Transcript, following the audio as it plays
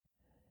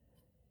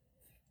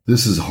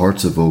This is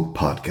Hearts of Oak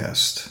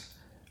Podcast.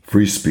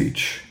 Free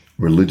speech,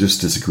 religious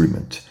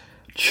disagreement,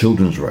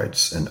 children's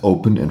rights, and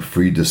open and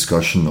free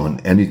discussion on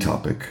any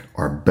topic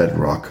are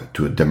bedrock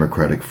to a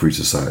democratic free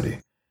society,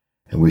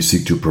 and we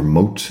seek to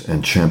promote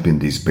and champion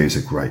these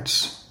basic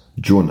rights.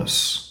 Join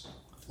us.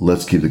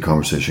 Let's keep the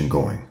conversation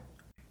going.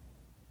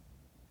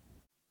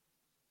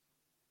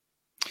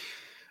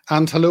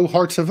 And hello,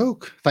 Hearts of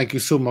Oak. Thank you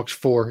so much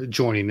for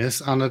joining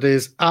us. And it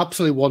is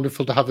absolutely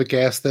wonderful to have a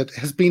guest that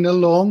has been a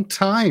long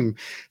time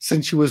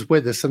since she was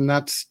with us, and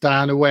that's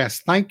Diana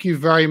West. Thank you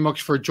very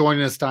much for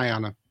joining us,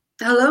 Diana.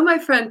 Hello, my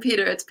friend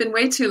Peter. It's been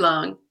way too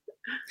long.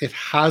 It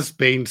has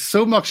been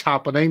so much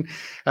happening,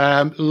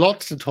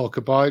 lots to talk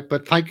about,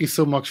 but thank you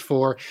so much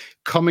for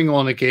coming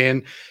on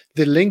again.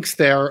 The links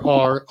there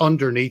are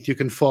underneath. You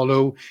can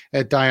follow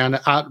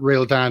Diana at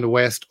Real Diana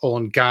West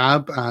on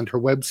Gab and her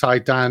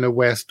website,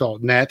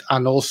 dianawest.net,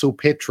 and also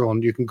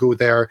Patreon. You can go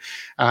there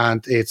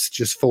and it's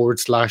just /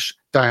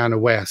 Diana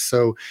West.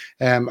 So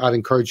I'd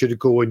encourage you to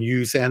go and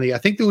use any. I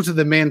think those are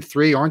the main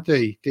three, aren't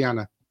they,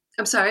 Diana?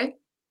 I'm sorry?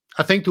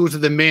 I think those are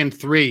the main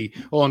three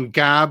on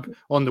Gab,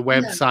 on the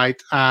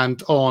website,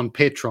 and on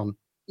Patreon.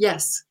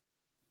 Yes.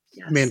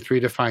 Main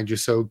three to find you.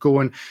 So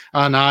going,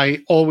 and I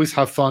always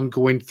have fun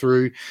going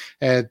through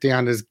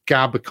Diana's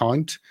Gab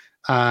account,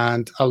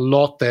 and a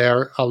lot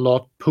there, a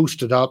lot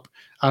posted up.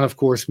 And of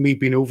course, me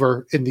being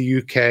over in the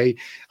UK,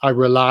 I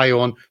rely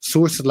on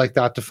sources like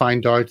that to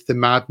find out the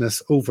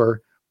madness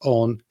over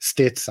on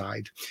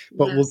stateside.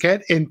 But we'll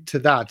get into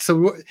that.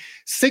 So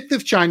 6th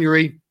of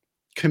January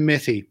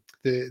committee.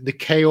 The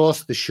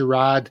chaos, the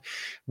charade.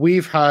 We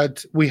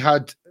had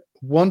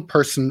one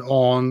person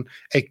on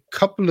a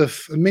couple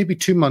of, maybe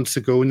 2 months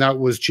ago, and that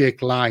was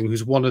Jake Lang,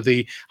 who's one of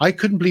the, I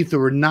couldn't believe there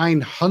were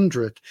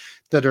 900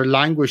 that are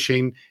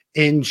languishing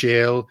in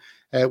jail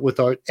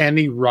without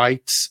any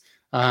rights.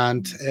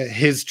 And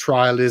his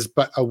trial is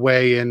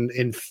away in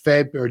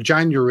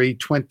January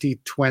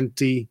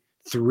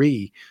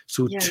 2023.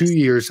 So 2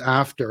 years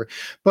after.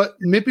 But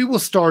maybe we'll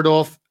start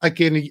off,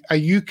 again,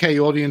 a UK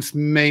audience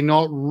may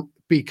not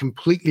be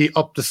completely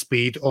up to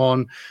speed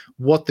on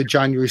what the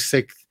January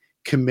 6th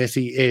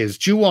committee is.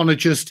 Do you want to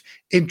just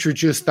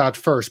introduce that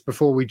first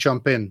before we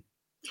jump in?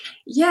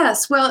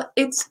 Yes, well,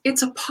 it's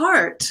a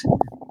part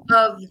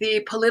of the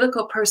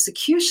political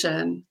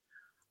persecution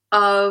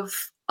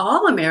of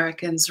all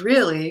Americans,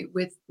 really,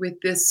 with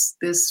this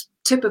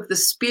tip of the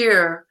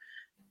spear,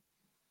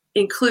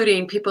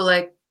 including people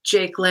like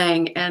Jake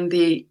Lang and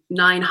the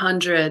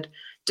 900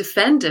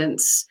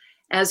 defendants.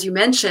 As you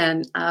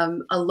mentioned,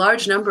 a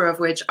large number of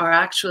which are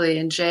actually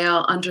in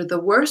jail under the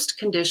worst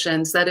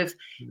conditions that if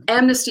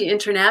Amnesty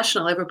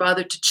International ever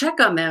bothered to check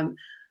on them,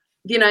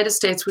 the United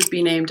States would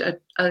be named a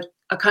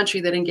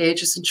country that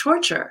engages in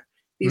torture.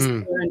 These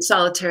people are in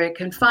solitary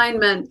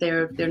confinement.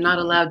 They're not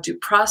allowed due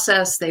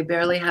process. They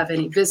barely have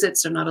any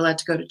visits. They're not allowed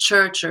to go to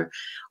church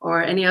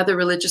or any other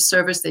religious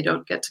service. They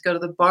don't get to go to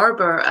the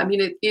barber. I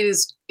mean, it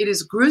is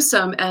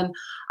gruesome. And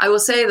I will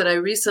say that I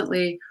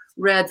recently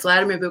read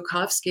Vladimir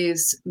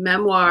Bukovsky's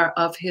memoir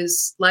of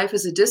his life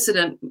as a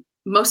dissident,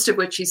 most of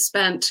which he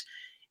spent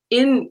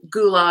in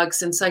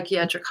gulags and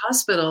psychiatric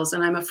hospitals.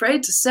 And I'm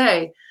afraid to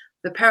say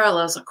the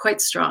parallels are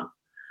quite strong.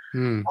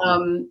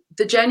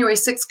 The January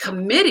 6th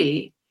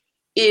committee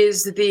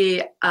is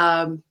the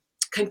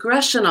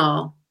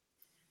congressional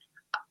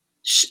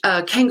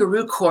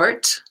kangaroo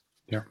court,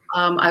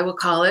 I will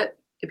call it,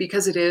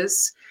 because it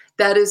is.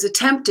 That is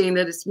attempting,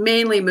 that it's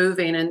mainly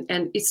moving,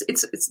 and it's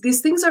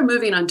these things are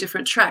moving on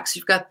different tracks.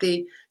 You've got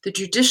the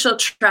judicial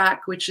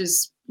track, which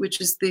is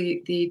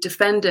the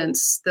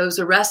defendants, those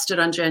arrested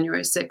on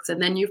January 6th,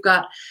 and then you've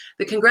got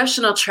the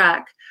congressional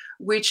track,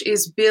 which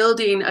is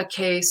building a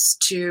case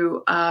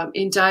to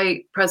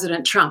indict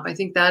President Trump. I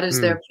think that is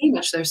pretty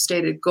much their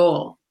stated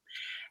goal,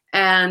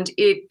 and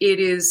it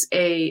is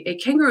a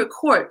kangaroo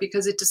court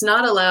because it does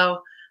not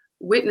allow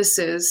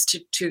witnesses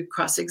to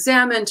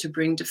cross-examine, to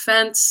bring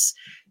defense,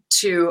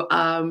 to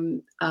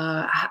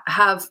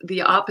have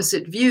the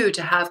opposite view,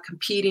 to have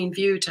competing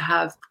view, to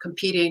have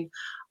competing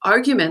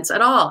arguments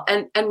at all.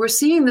 And we're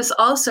seeing this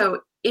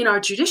also in our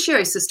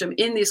judiciary system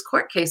in these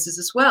court cases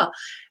as well.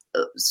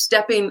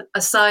 Stepping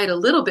aside a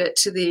little bit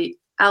to the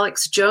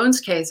Alex Jones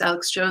case,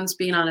 Alex Jones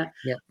being on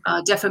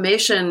a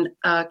defamation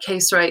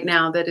case right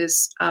now that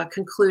is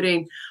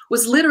concluding,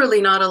 was literally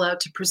not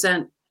allowed to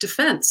present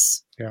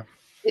defense.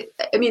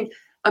 I mean,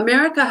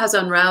 America has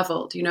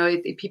unraveled. You know,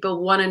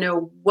 people want to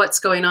know what's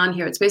going on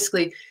here. It's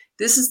basically,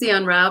 this is the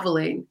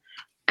unraveling.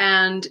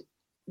 And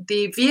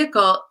the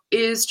vehicle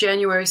is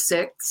January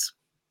 6th.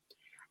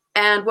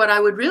 And what I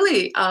would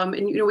really,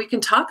 and you know, we can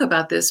talk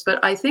about this,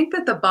 but I think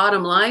that the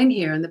bottom line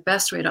here and the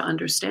best way to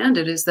understand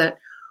it is that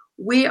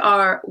we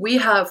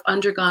have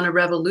undergone a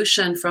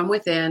revolution from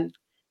within.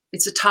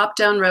 It's a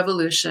top-down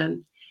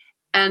revolution.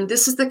 And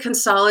this is the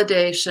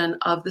consolidation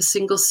of the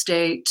single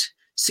state,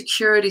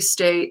 security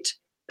state,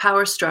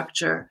 power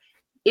structure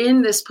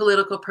in this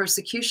political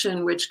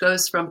persecution, which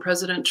goes from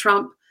President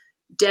Trump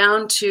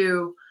down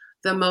to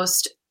the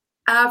most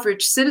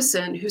average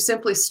citizen who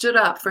simply stood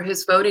up for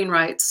his voting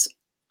rights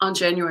on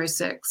January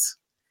 6th.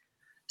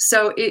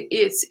 So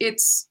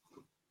it's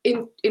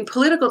in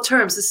political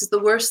terms, this is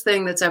the worst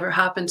thing that's ever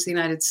happened to the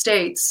United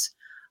States.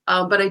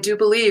 But I do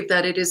believe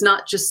that it is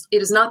not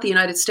the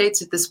United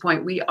States at this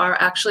point. We are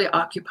actually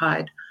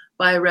occupied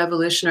by a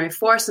revolutionary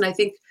force. And I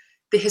think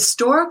the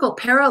historical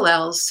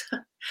parallels,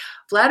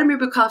 Vladimir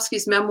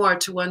Bukovsky's memoir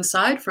to one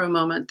side for a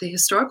moment, the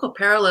historical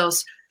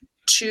parallels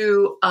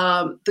to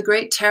the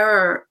Great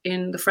Terror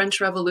in the French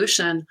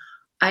Revolution,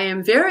 I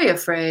am very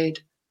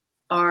afraid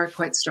are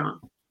quite strong.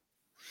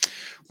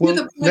 Well,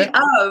 to the point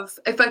of,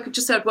 if I could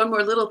just add one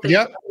more little thing,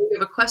 yep. I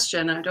have a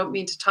question. I don't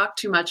mean to talk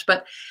too much,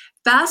 but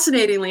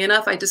fascinatingly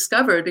enough, I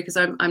discovered, because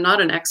I'm not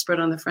an expert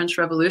on the French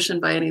Revolution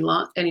by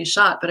any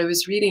shot, but I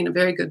was reading a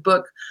very good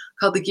book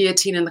called The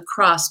Guillotine and the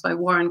Cross by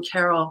Warren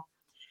Carroll.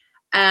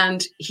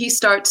 And he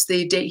dates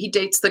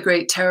the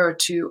Great Terror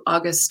to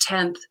August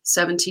 10th,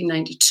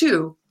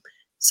 1792,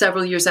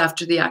 several years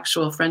after the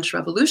actual French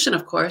Revolution,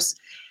 of course.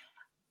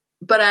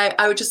 But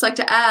I would just like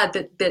to add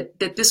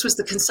that this was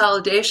the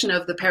consolidation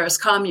of the Paris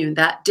Commune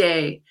that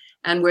day,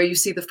 and where you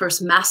see the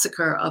first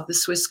massacre of the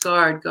Swiss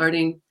Guard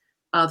guarding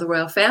the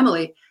royal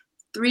family.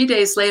 3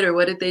 days later,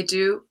 what did they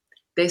do?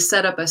 They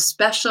set up a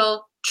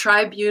special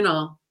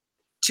tribunal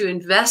to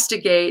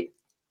investigate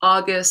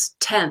August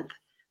 10th.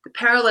 The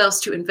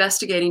parallels to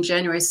investigating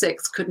January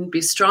 6th couldn't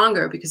be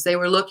stronger, because they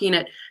were looking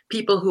at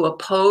people who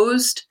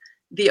opposed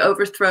the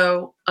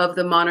overthrow of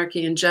the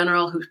monarchy in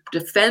general, who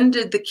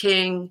defended the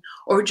king,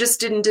 or who just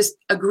didn't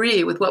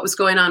agree with what was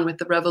going on with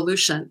the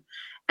revolution.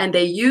 And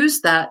they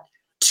used that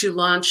to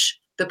launch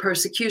the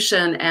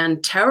persecution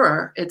and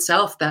terror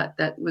itself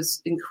that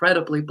was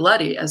incredibly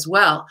bloody as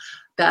well,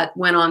 that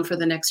went on for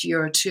the next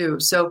year or two.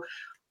 So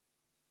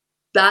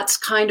that's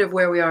kind of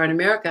where we are in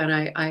America,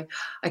 and I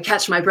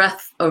catch my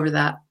breath over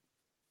that.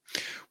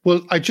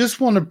 Well, I just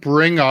want to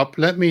bring up,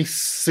 let me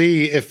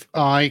see if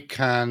I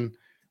can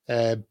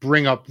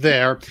bring up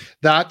there.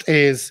 That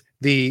is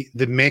the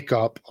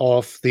makeup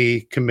of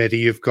the committee.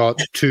 You've got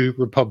two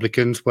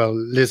Republicans. Well,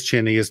 Liz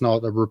Cheney is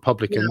not a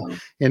Republican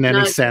in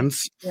any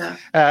sense. Yeah.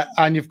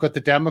 And you've got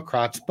the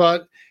Democrats.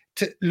 But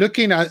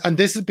looking at, and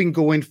this has been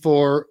going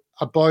for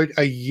about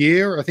a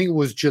year, I think it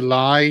was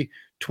July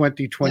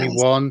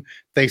 2021, yes.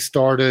 They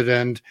started.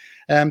 And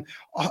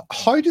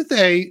how do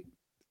they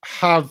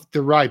have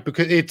the right?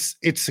 Because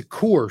it's a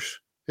court.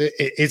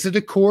 Is it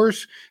a court?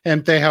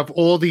 And they have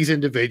all these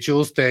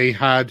individuals. They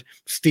had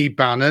Steve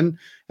Bannon.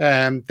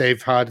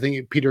 They've had, I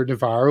think, Peter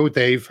Navarro.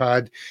 They've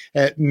had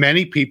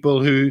many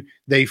people who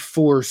they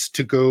forced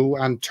to go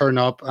and turn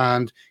up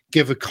and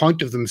give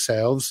account of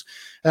themselves.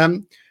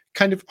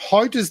 Kind of,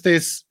 how does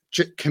this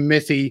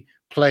committee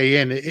play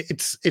in?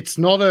 It's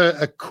not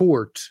a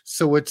court,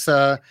 so it's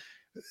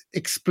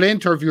explain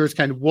to our viewers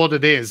kind of what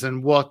it is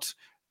and what,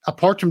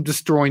 apart from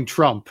destroying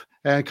Trump,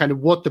 kind of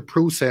what the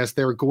process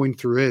they're going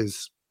through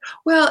is.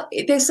 Well,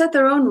 they set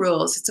their own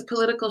rules. It's a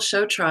political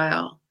show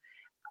trial.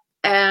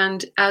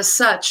 And as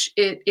such,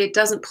 it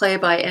doesn't play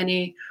by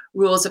any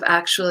rules of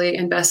actually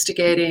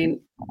investigating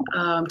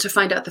to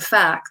find out the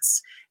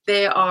facts.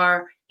 They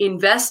are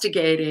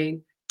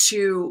investigating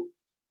to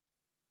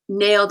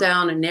nail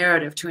down a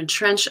narrative, to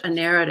entrench a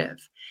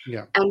narrative.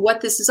 Yeah. And what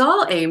this is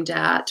all aimed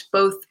at,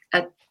 both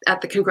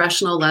at the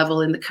congressional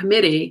level in the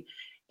committee,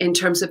 in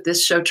terms of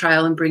this show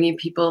trial and bringing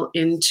people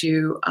in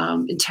to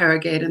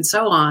interrogate and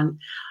so on,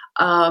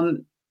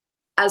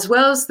 as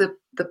well as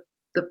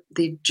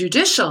the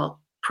judicial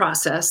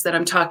process that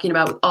I'm talking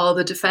about with all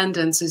the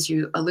defendants, as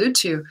you allude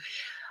to,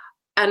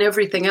 and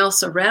everything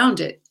else around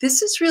it.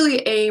 This is really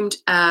aimed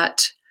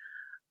at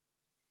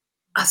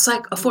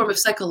a form of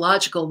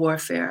psychological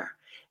warfare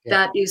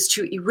that is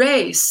to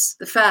erase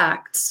the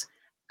facts,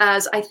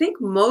 as I think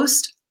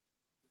most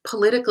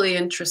politically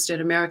interested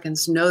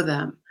Americans know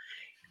them,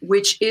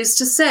 which is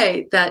to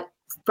say that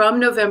from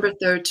November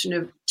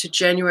 3rd to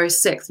January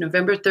 6th,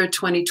 November 3rd,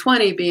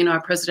 2020 being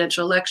our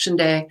presidential election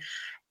day,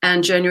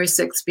 and January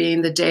 6th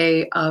being the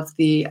day of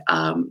the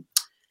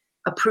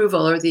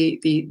approval or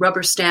the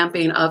rubber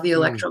stamping of the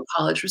Electoral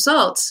College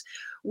results,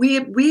 we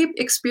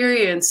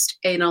experienced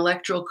an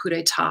electoral coup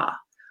d'etat.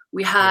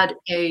 We had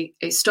a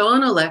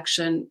stolen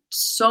election,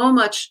 so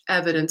much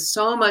evidence,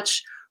 so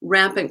much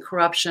rampant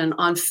corruption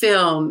on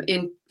film,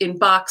 in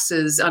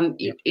boxes,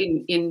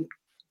 in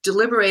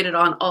deliberated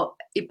on all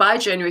by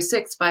January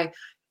 6th by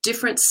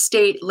different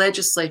state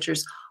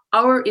legislatures.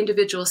 Our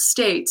individual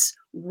states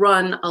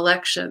run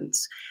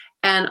elections.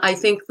 And I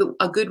think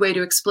a good way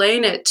to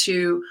explain it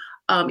to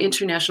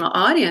international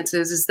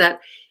audiences is that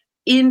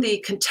in the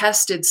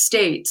contested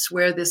states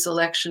where this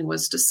election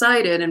was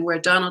decided and where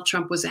Donald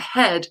Trump was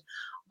ahead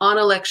on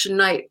election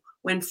night,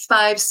 when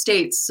 5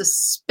 states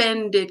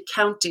suspended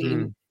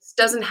counting, this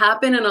doesn't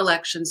happen in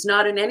elections,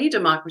 not in any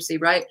democracy,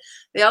 right?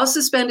 They all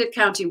suspended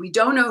counting. We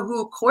don't know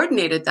who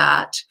coordinated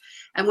that.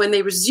 And when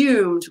they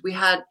resumed, we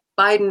had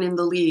Biden in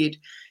the lead.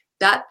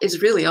 That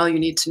is really all you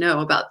need to know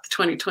about the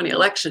 2020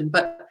 election.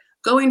 But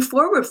going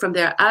forward from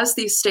there, as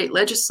these state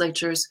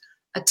legislatures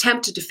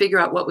attempted to figure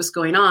out what was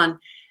going on,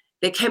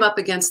 they came up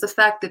against the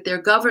fact that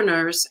their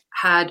governors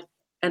had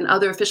and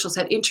other officials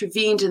had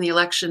intervened in the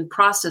election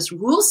process,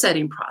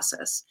 rule-setting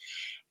process.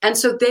 And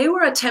so they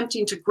were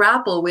attempting to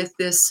grapple with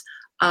this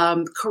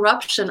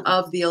corruption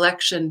of the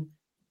election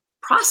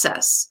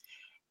process.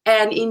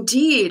 And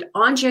indeed,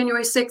 on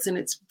January 6th, and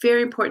it's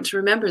very important to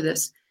remember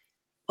this,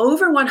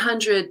 over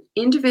 100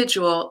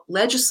 individual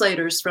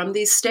legislators from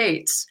these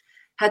states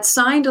had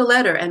signed a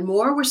letter, and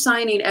more were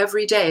signing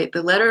every day.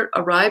 The letter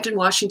arrived in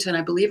Washington,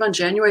 I believe, on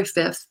January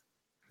 5th.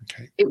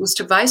 Okay. It was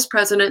to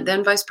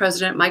then Vice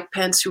President Mike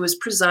Pence, who was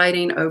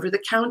presiding over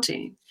the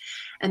counting.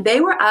 And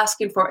they were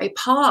asking for a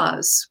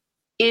pause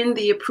in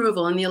the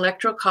approval, in the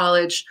Electoral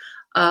College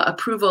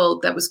approval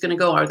that was going to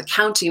go, or the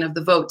counting of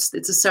the votes.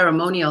 It's a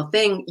ceremonial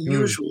thing,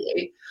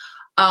 usually.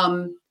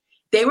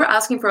 They were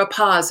asking for a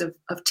pause of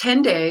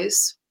 10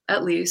 days,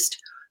 at least,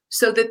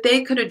 so that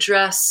they could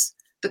address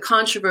the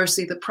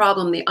controversy, the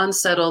problem, the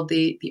unsettled,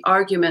 the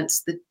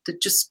arguments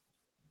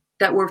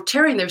that were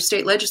tearing their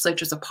state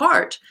legislatures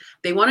apart.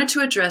 They wanted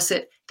to address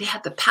it. They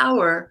had the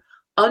power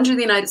under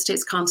the United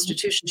States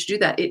Constitution to do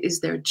that. It is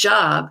their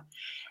job.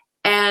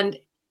 And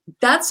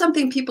that's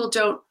something people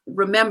don't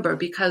remember,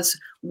 because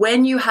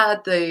when you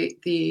had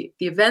the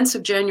events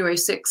of January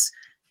 6th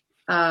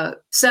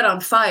set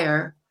on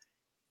fire,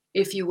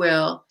 if you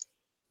will,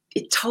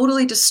 it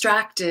totally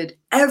distracted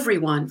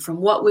everyone from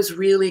what was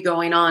really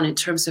going on in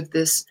terms of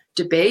this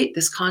debate,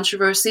 this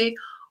controversy,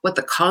 what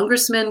the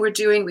congressmen were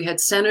doing. We had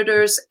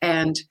senators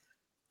and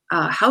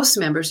House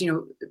members,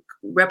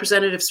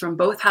 representatives from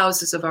both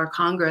houses of our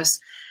Congress,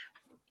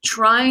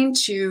 trying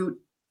to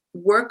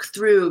work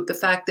through the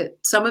fact that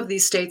some of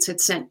these states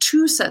had sent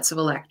 2 sets of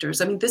electors.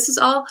 I mean, this is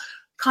all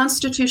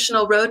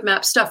constitutional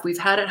roadmap stuff. We've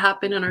had it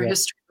happen in our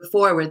history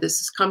before, where this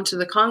has come to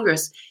the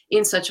Congress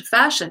in such a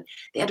fashion.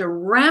 They had to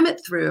ram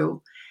it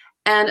through.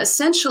 And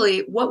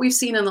essentially what we've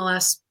seen in the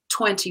last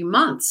 20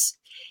 months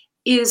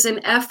is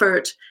an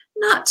effort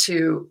not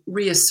to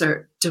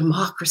reassert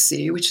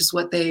democracy, which is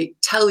what they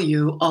tell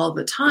you all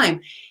the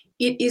time.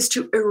 It is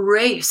to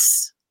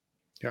erase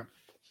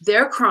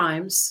their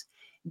crimes,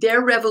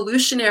 their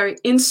revolutionary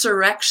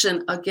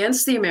insurrection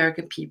against the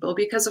American people,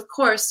 because, of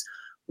course,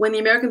 when the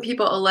American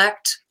people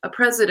elect a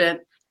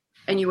president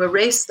and you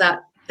erase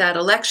that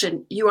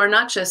election, you are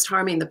not just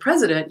harming the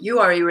president, you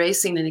are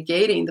erasing and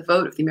negating the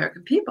vote of the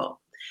American people.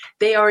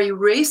 They are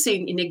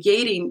erasing and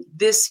negating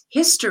this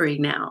history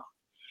now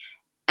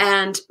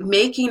and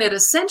making it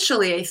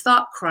essentially a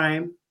thought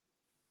crime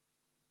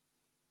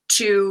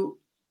to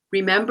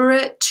remember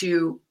it,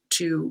 to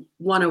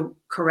want to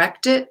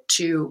correct it,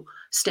 to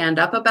stand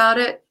up about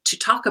it, to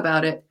talk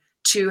about it,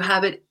 to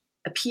have it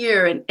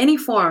appear in any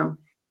form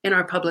in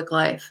our public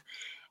life.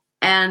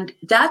 And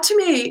that, to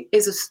me,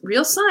 is a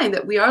real sign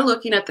that we are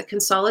looking at the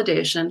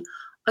consolidation,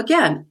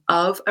 again,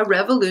 of a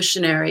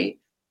revolutionary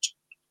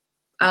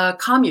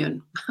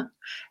commune,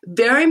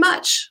 very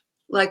much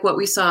like what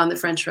we saw in the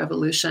French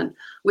Revolution,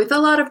 with a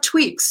lot of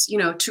tweaks,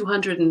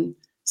 200 and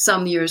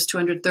some years,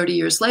 230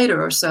 years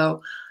later or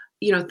so.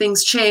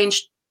 Things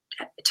change,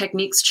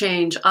 techniques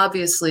change,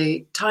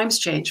 obviously, times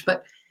change,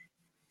 but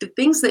the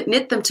things that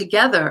knit them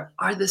together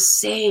are the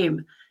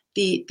same.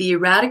 The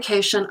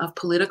eradication of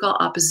political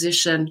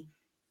opposition,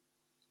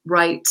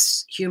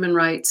 rights, human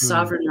rights,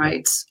 sovereign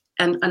rights,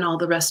 and all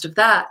the rest of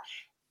that.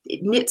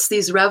 It knits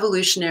these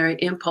revolutionary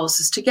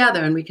impulses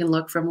together, and we can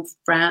look from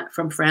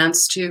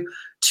France to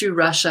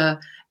Russia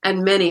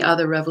and many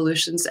other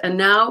revolutions, and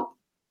now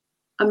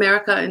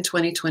America in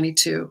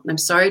 2022. And I'm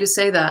sorry to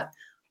say that,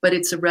 but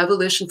it's a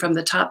revolution from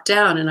the top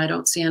down, and I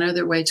don't see any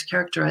other way to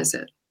characterize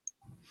it.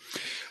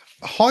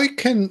 How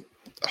can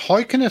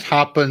it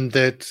happen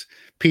that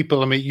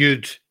people,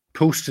 you'd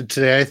posted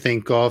today, I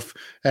think, of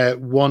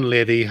one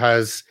lady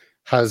has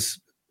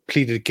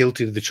pleaded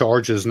guilty to the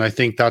charges, and I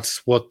think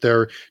that's what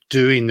they're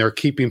doing. They're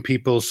keeping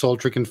people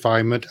solitary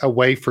confinement,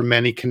 away from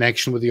any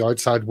connection with the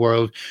outside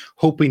world,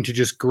 hoping to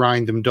just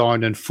grind them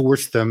down and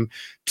force them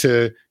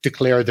to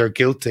declare they're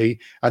guilty,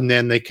 and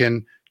then they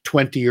can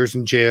 20 years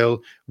in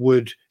jail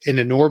in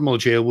a normal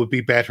jail would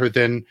be better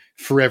than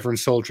forever in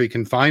solitary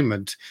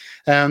confinement.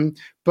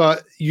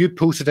 But you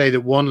posted today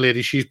that one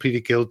lady, she's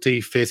pleaded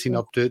guilty, facing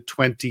up to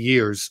 20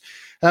 years.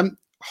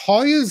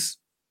 How is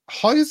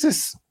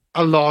this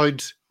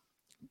allowed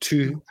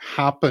to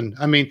happen?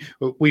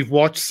 We've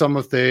watched some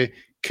of the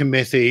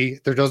committee.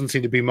 There doesn't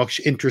seem to be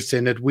much interest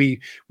in it.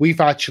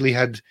 We've actually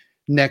had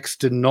next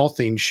to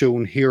nothing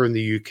shown here in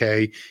the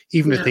UK.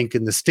 Even I think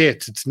in the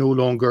States, it's no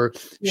longer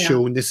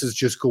shown. This is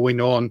just going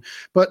on.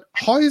 But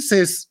how is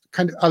this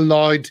kind of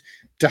allowed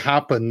to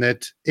happen,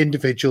 that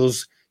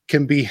individuals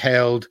can be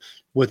held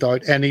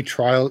without any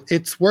trial?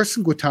 It's worse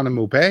than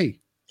Guantanamo Bay.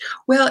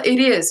 Well, it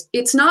is.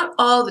 It's not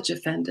all the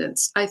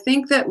defendants. I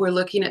think that we're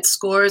looking at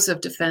scores of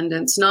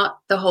defendants, not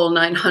the whole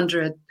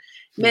 900.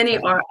 Many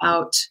are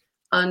out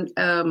on,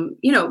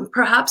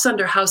 perhaps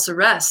under house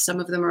arrest. Some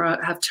of them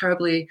have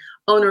terribly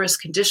onerous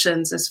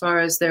conditions as far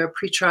as their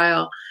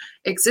pretrial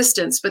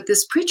existence. But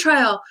this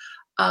pretrial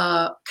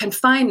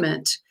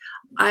confinement,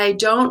 I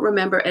don't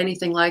remember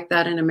anything like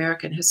that in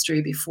American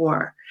history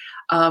before.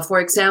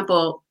 For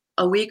example,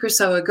 a week or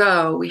so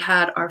ago, we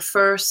had our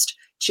first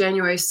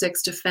January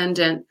 6th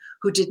defendant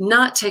who did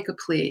not take a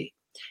plea.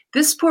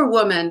 This poor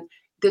woman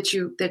that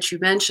you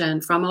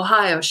mentioned from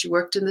Ohio, she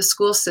worked in the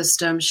school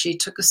system. She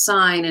took a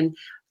sign and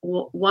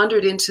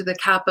wandered into the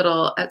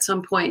Capitol at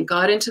some point,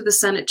 got into the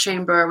Senate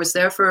chamber, was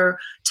there for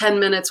 10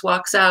 minutes,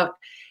 walks out,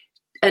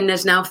 and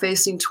is now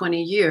facing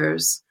 20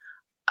 years.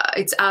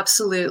 It's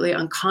absolutely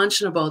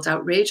unconscionable. It's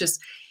outrageous.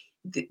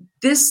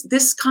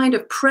 This kind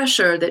of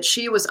pressure that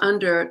she was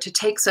under to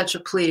take such a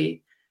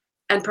plea,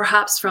 and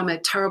perhaps from a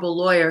terrible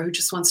lawyer who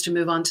just wants to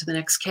move on to the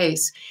next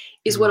case,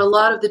 is what a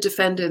lot of the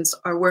defendants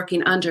are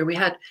working under. We've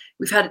had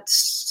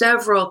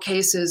several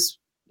cases,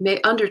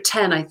 under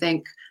 10, I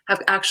think,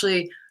 have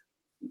actually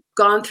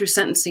gone through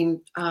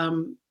sentencing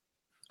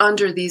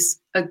under these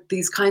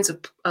kinds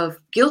of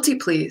guilty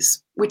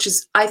pleas, which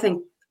is, I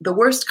think, the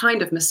worst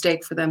kind of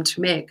mistake for them to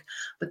make.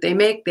 But they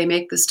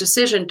make this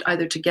decision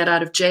either to get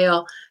out of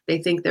jail. They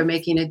think they're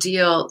making a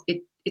deal.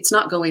 It's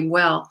not going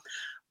well.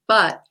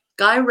 But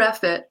Guy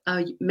Reffitt,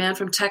 a man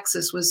from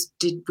Texas,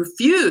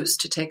 refused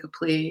to take a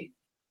plea.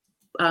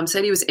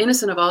 Said he was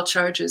innocent of all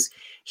charges.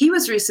 He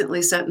was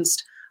recently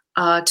sentenced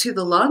to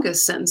the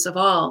longest sentence of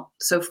all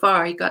so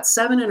far. He got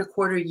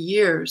 7.25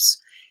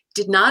 years.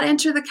 Did not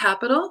enter the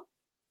Capitol.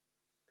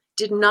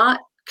 Did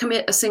not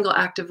commit a single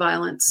act of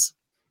violence.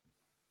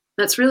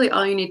 That's really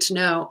all you need to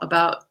know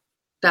about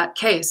that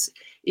case.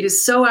 It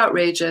is so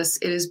outrageous.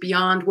 It is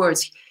beyond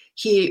words.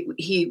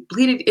 He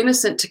pleaded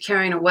innocent to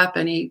carrying a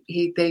weapon.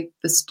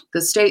 The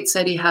state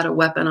said he had a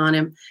weapon on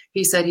him.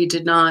 He said he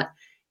did not.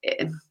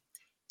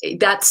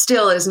 That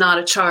still is not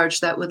a charge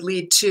that would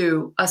lead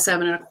to a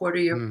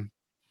 7.25 year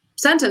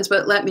sentence.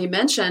 But let me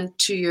mention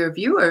to your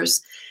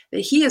viewers that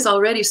he has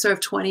already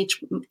served 20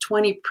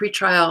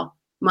 pretrial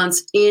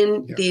months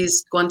in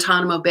these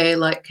Guantanamo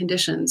Bay-like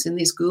conditions, in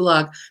these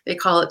gulag. They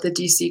call it the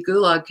DC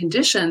gulag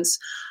conditions,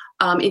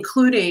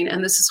 including,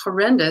 and this is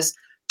horrendous,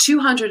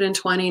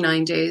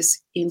 229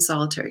 days in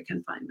solitary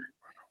confinement.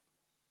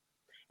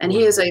 And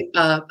he is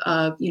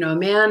a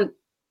man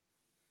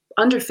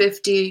under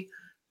 50,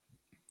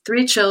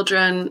 3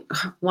 children,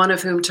 one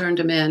of whom turned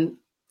him in.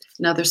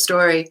 Another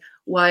story,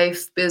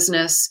 wife,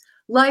 business,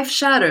 life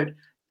shattered.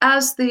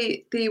 As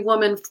the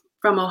woman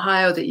from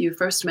Ohio that you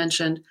first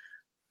mentioned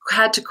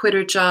had to quit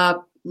her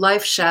job,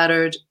 life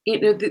shattered.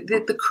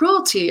 The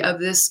cruelty of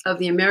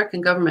the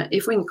American government,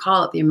 if we can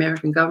call it the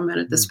American government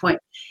at this point,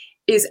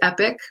 is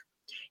epic.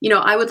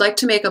 I would like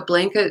to make a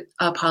blanket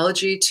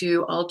apology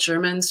to all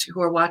Germans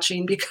who are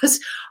watching, because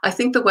I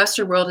think the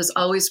Western world has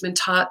always been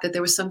taught that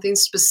there was something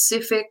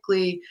specific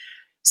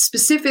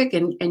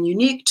and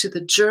unique to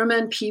the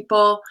German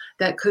people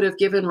that could have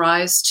given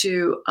rise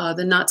to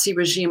the Nazi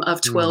regime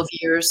of 12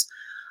 years.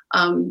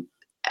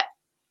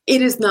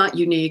 It is not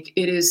unique.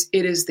 It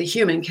is the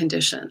human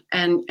condition.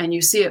 And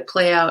you see it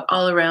play out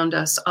all around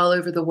us, all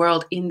over the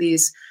world, in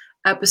these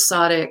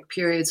episodic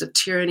periods of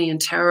tyranny and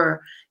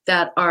terror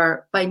that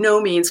are by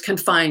no means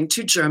confined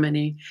to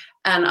Germany.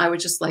 And I would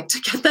just like to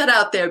get that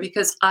out there,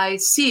 because I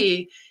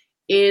see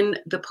in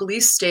the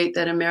police state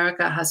that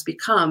America has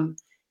become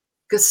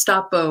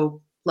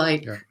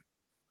Gestapo-like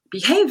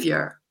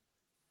behavior.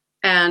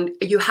 And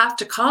you have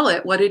to call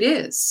it what it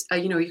is.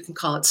 You can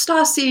call it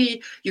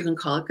Stasi, you can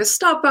call it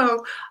Gestapo.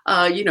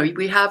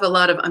 We have a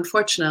lot of,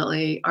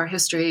 unfortunately, our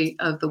history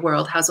of the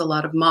world has a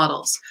lot of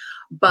models.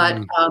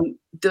 But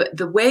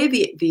the way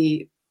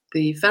the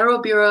Federal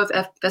Bureau of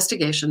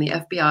Investigation, the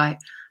FBI,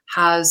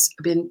 has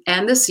been,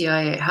 and the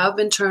CIA have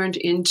been turned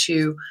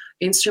into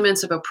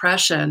instruments of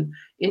oppression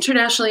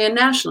internationally and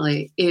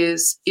nationally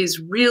is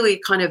really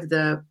kind of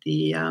the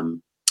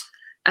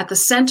at the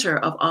center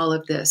of all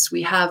of this.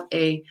 We have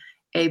a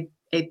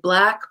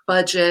black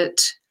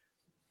budget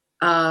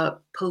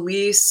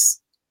police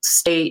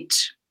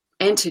state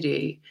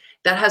entity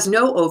that has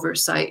no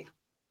oversight.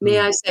 May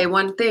I say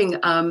one thing?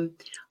 On,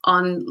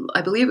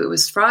 I believe it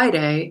was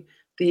Friday,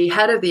 the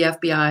head of the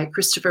FBI,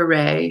 Christopher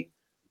Wray,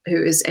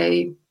 who is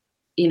a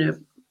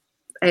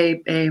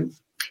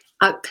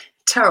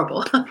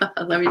terrible,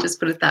 let me just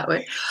put it that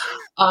way.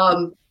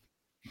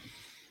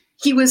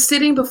 He was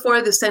sitting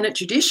before the Senate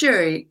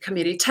Judiciary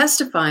Committee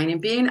testifying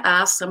and being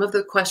asked some of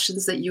the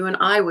questions that you and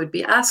I would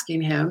be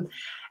asking him.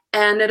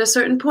 And at a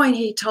certain point,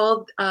 he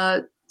told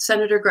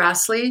Senator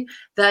Grassley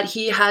that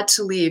he had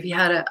to leave. He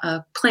had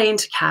a plane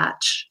to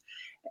catch.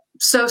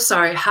 So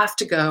sorry, have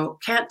to go.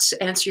 Can't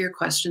answer your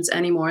questions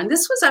anymore. And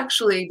this was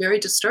actually very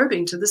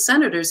disturbing to the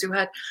senators who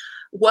had,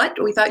 what?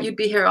 We thought you'd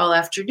be here all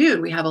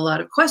afternoon. We have a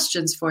lot of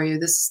questions for you.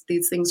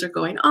 These things are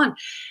going on.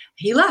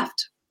 He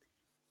left.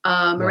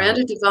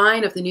 Miranda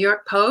Devine of the New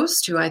York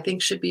Post, who I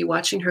think should be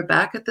watching her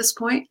back at this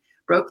point,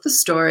 broke the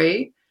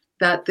story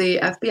that the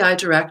FBI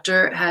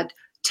director had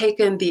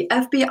taken the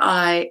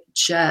FBI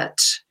jet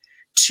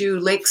to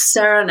Lake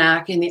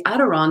Saranac in the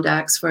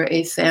Adirondacks for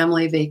a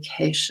family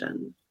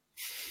vacation.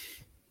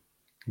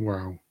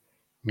 Wow.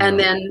 And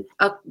then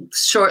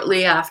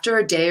shortly after,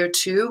 a day or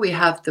two, we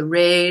have the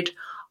raid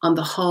on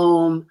the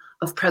home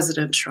of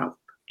President Trump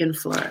in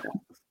Florida.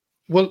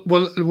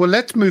 Well,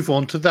 let's move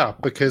on to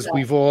that, because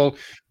we've all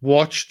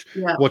watched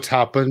what's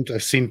happened.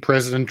 I've seen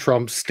President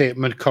Trump's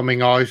statement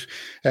coming out.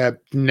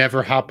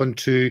 Never happened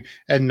to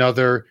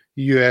another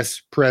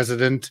U.S.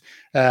 president.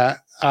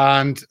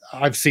 And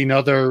I've seen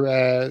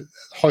other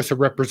House of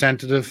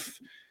Representative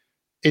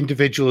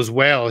individual as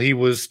well. He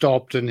was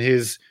stopped and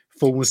his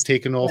phone was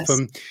taken off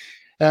him.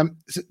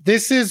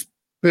 This is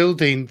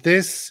building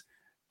this.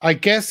 I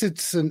guess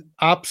it's an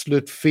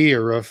absolute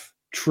fear of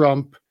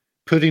Trump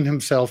putting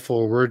himself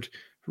forward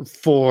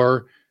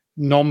for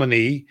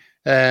nominee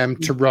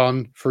to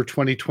run for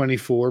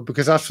 2024,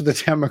 because that's what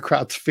the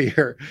Democrats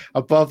fear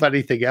above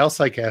anything else,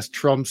 I guess,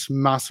 Trump's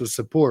massive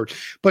support.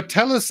 But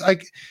tell us,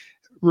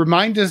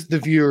 remind us, the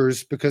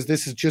viewers, because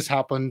this has just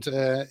happened in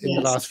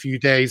the last few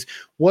days,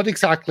 what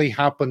exactly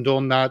happened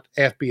on that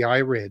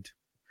FBI raid?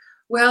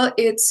 Well,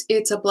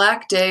 it's a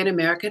black day in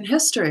American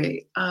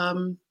history,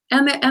 and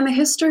the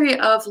history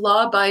of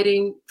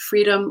law-abiding,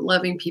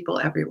 freedom-loving people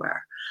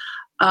everywhere.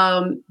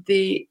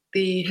 The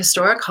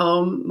historic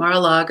home,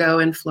 Mar-a-Lago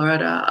in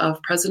Florida,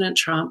 of President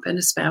Trump and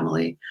his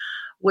family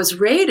was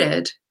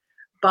raided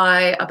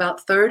by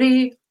about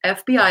 30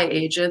 FBI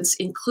agents,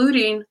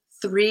 including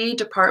 3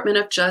 Department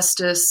of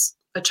Justice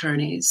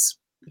attorneys,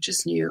 which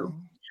is new.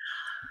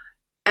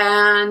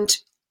 And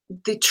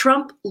the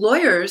Trump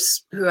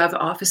lawyers, who have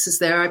offices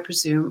there, I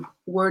presume,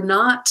 were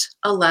not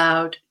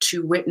allowed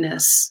to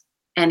witness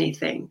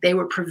anything. They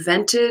were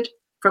prevented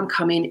from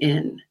coming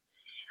in.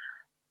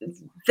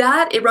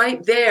 That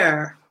right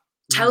there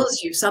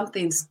tells you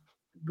something's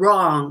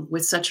wrong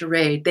with such a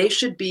raid. They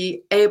should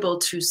be able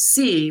to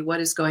see what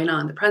is going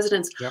on. The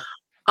president's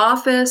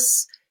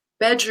office,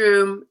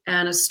 bedroom,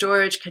 and a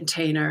storage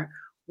container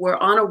were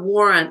on a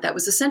warrant that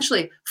was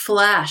essentially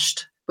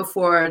flashed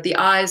before the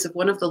eyes of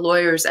one of the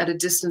lawyers at a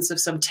distance of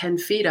some 10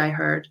 feet, I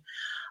heard.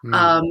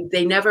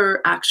 They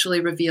never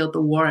actually revealed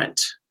the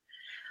warrant,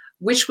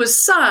 which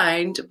was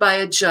signed by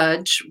a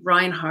judge,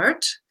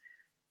 Reinhart,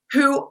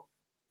 who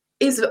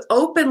is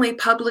openly,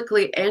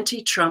 publicly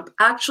anti-Trump,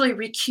 actually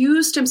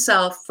recused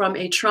himself from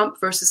a Trump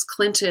versus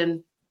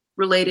Clinton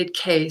related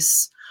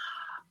case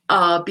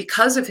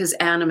because of his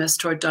animus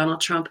toward Donald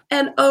Trump.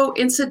 And,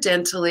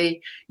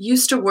 incidentally,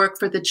 used to work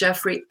for the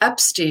Jeffrey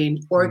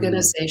Epstein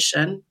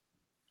organization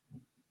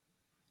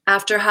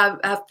after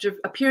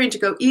appearing to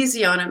go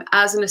easy on him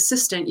as an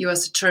assistant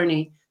U.S.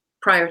 attorney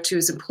prior to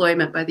his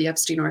employment by the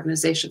Epstein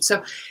organization.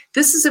 So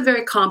this is a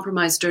very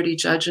compromised, dirty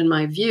judge, in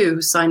my view,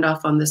 who signed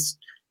off on this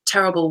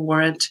terrible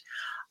warrant.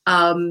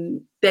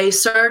 They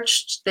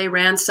searched, they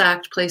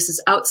ransacked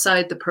places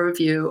outside the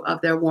purview of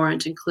their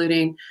warrant,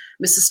 including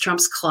Mrs.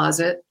 Trump's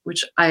closet,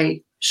 which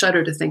I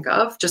shudder to think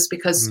of, just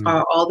because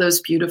all those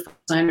beautiful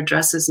designer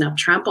dresses now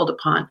trampled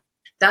upon.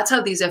 That's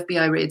how these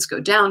FBI raids go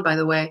down, by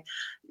the way.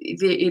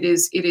 It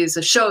is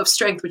a show of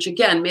strength, which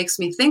again makes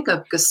me think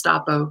of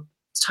Gestapo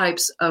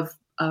types of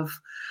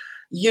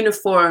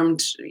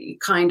uniformed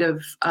kind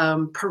of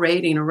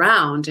parading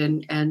around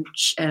and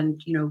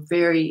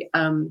very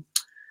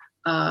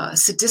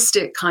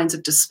sadistic kinds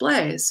of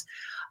displays.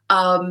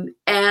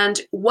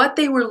 And what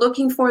they were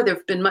looking for, there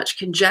have been much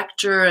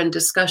conjecture and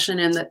discussion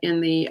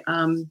in the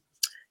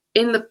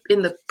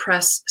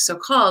press,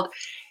 so-called.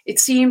 It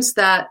seems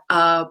that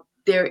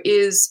there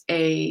is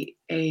a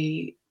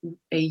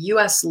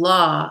U.S.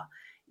 law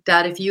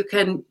that if you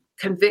can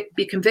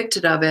be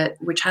convicted of it,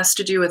 which has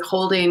to do with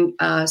holding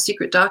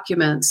secret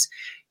documents,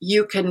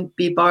 you can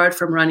be barred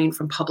from running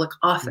from public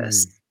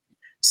office.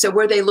 So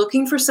were they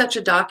looking for such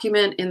a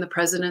document in the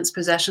president's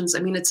possessions? I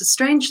mean, it's a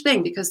strange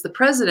thing because the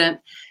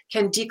president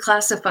can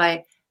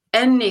declassify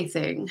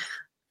anything,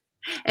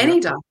 any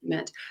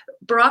document.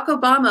 Barack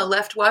Obama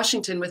left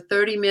Washington with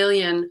 30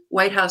 million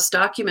White House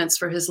documents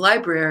for his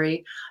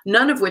library,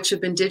 none of which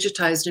have been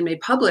digitized and made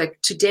public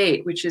to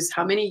date, which is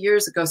how many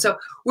years ago? So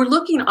we're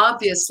looking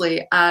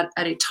obviously at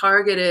a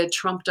targeted,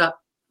 trumped up,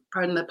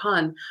 pardon the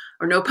pun,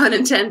 or no pun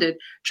intended,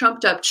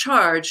 trumped up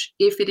charge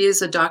if it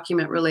is a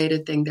document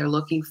related thing they're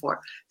looking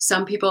for.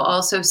 Some people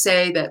also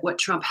say that what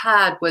Trump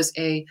had was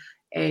a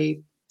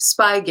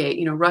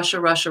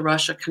Spygate,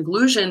 Russia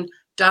collusion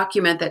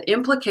document that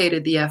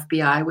implicated the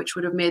FBI, which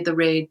would have made the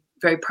raid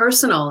very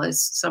personal,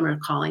 as some are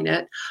calling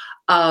it,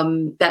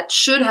 that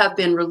should have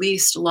been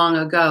released long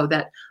ago,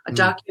 that a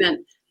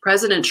document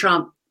President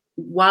Trump,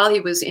 while he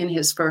was in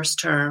his first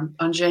term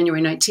on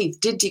January 19th,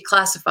 did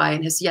declassify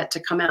and has yet to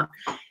come out.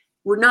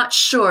 We're not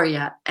sure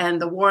yet, and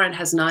the warrant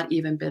has not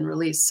even been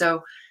released.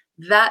 So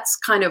that's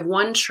kind of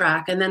one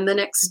track. And then the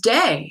next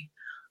day,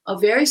 a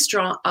very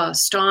strong,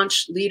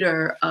 staunch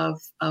leader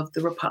of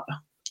the Republic,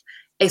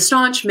 a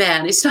staunch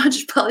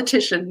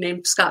politician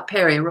named Scott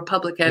Perry, a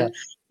Republican. Yeah.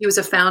 He was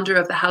a founder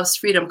of the House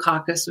Freedom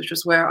Caucus, which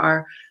was where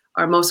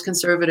our most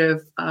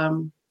conservative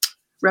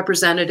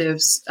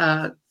representatives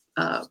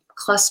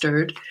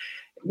clustered.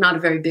 Not a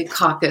very big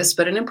caucus,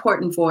 but an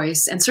important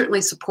voice, and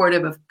certainly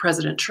supportive of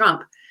President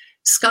Trump.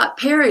 Scott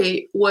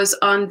Perry was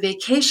on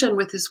vacation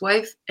with his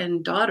wife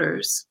and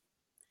daughters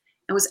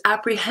and was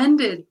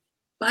apprehended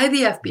by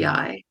the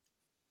FBI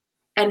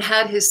and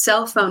had his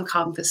cell phone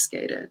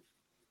confiscated.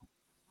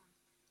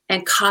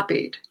 and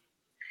copied.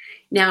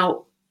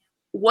 Now,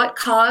 what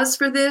cause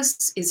for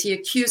this? Is he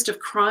accused of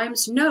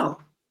crimes? No.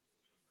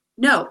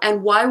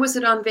 And why was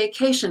it on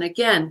vacation?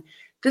 Again,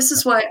 this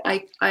is why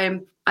I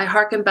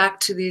hearken back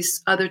to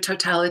these other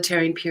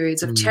totalitarian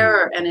periods of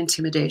terror and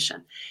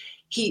intimidation.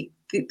 The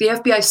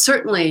FBI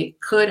certainly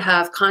could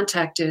have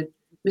contacted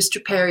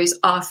Mr. Perry's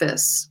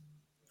office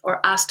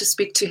or asked to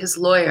speak to his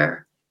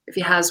lawyer, if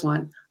he has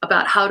one,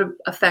 about how to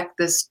affect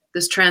this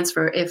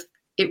transfer if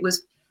it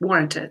was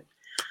warranted.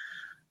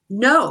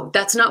 No,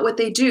 that's not what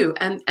they do.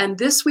 And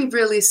this we've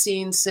really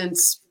seen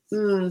since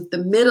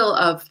the middle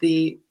of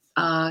the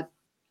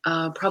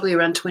probably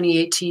around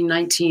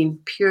 2018-19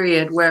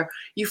 period, where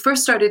you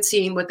first started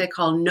seeing what they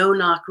call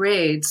no-knock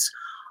raids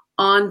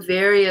on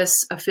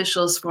various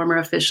officials, former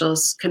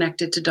officials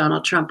connected to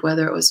Donald Trump,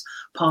 whether it was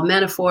Paul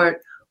Manafort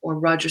or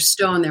Roger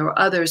Stone. There were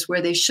others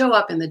where they show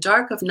up in the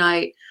dark of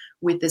night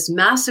with this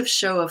massive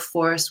show of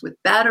force, with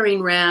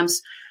battering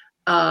rams,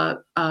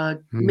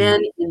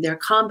 men in their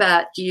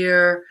combat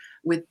gear,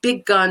 with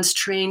big guns,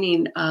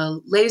 training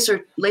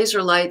laser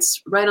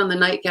lights right on the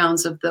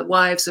nightgowns of the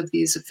wives of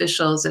these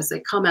officials as they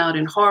come out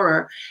in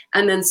horror,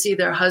 and then see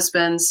their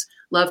husbands,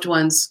 loved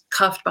ones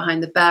cuffed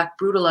behind the back,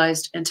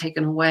 brutalized, and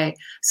taken away,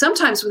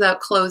 sometimes without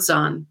clothes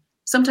on,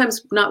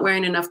 sometimes not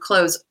wearing enough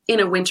clothes in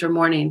a winter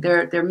morning.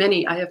 There are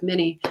many, I have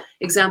many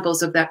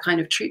examples of that kind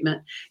of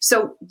treatment.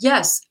 So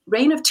yes,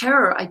 reign of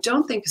terror, I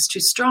don't think is too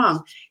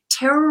strong.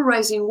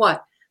 Terrorizing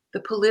what? The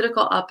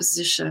political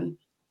opposition.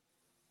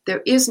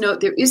 There is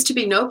to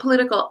be no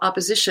political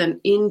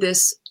opposition in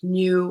this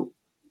new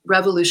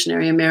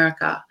revolutionary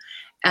America.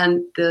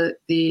 And the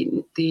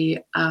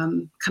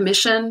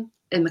commission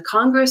in the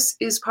Congress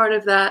is part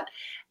of that.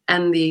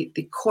 And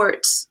the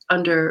courts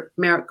under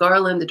Merrick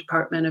Garland, the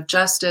Department of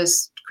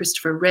Justice,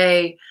 Christopher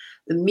Wray,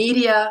 the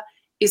media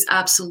is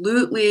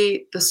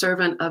absolutely the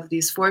servant of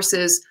these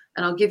forces.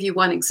 And I'll give you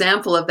one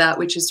example of that,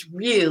 which is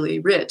really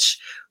rich,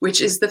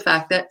 which is the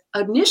fact that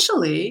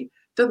initially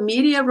the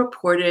media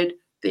reported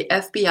the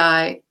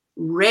FBI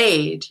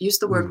raid, use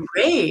the word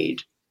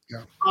raid,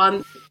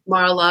 on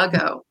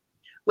Mar-a-Lago.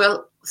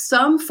 Well,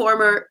 some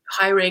former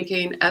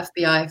high-ranking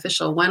FBI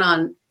official went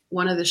on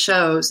one of the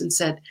shows and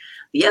said,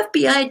 the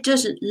FBI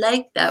doesn't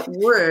like that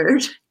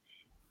word.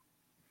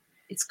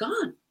 It's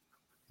gone.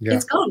 Yeah.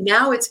 It's gone.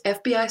 Now it's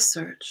FBI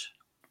search.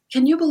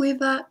 Can you believe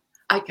that?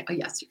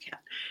 Yes, you can.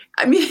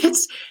 I mean,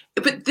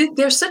 but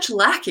they're such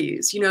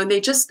lackeys, and they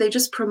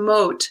just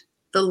promote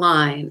the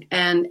line.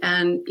 And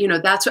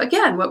that's,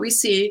 again, what we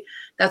see.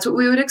 That's what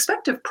we would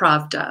expect of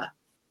Pravda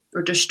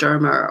or Der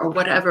Stürmer or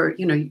whatever,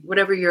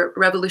 whatever your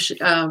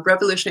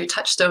revolutionary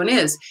touchstone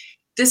is.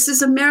 This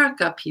is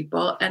America,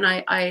 people. And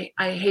I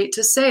hate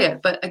to say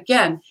it, but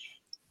again,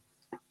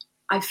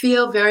 I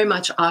feel very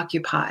much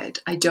occupied.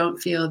 I don't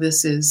feel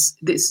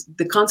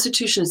the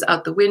Constitution is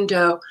out the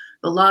window.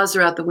 The laws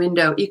are out the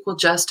window. Equal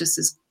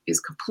justice is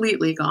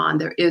completely gone.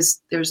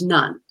 There's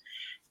none.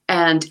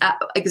 And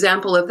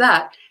example of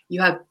that,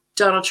 you have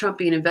Donald Trump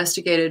being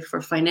investigated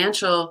for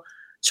financial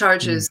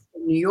charges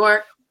in New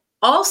York,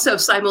 also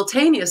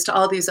simultaneous to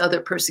all these other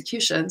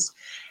persecutions.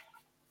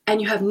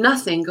 And you have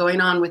nothing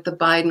going on with the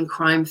Biden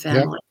crime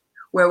family,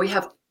 where we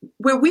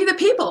the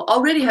people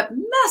already have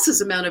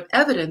massive amount of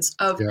evidence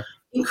of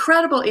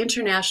incredible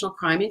international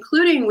crime,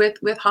 including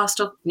with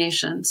hostile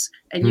nations.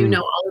 And you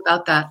know all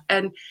about that.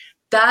 And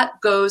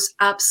that goes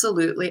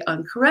absolutely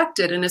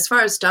uncorrected. And as far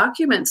as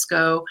documents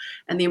go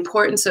and the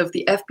importance of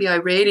the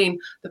FBI raiding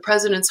the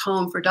president's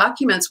home for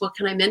documents, well,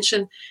 can I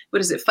mention,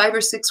 5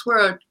 or 6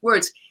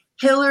 words?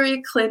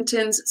 Hillary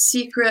Clinton's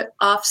secret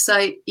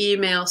offsite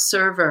email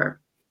server.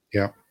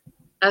 Yeah.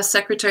 As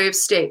Secretary of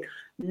State.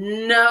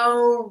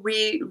 No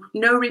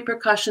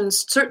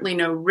repercussions, certainly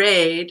no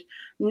raid,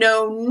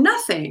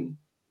 nothing.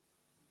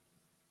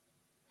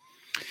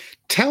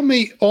 Tell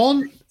me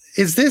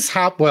is this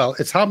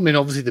it's happening.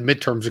 Obviously, the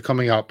midterms are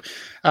coming up,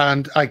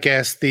 and I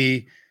guess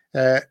the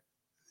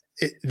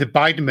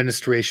Biden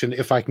administration,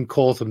 if I can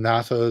call them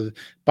that,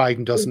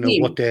 Biden doesn't know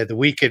what day of the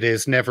week it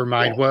is. Never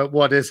mind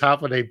what is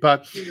happening.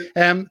 But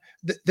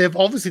they've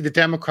obviously, the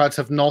Democrats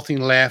have nothing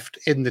left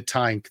in the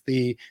tank.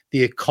 The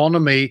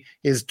economy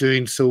is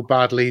doing so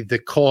badly. The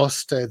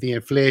cost, the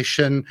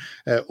inflation,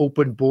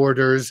 open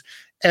borders,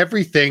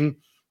 everything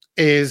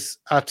is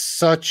at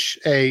such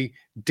a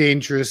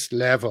dangerous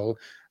level.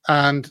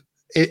 And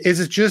is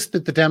it just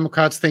that the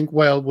Democrats think,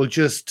 well,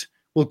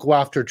 we'll go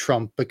after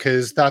Trump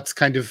because that's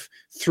kind of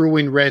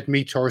throwing red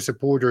meat to our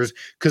supporters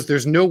because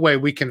there's no way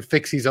we can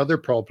fix these other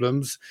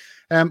problems?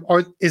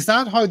 Or is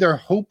that how they're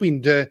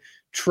hoping to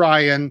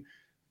try and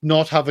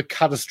not have a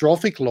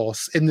catastrophic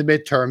loss in the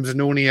midterms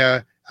and only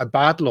a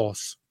bad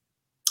loss?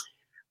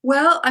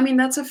 Well, I mean,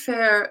 that's a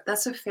fair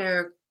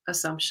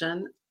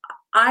assumption.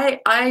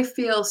 I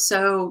feel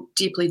so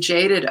deeply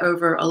jaded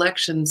over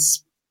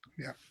elections,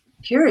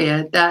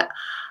 period, that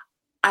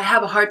I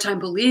have a hard time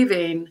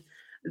believing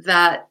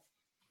that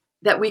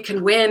we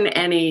can win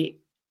any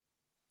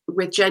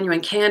with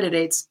genuine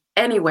candidates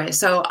anyway.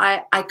 So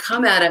I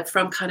come at it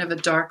from kind of a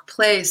dark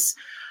place.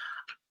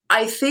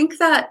 I think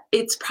that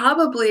it's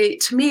probably,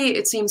 to me,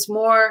 it seems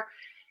more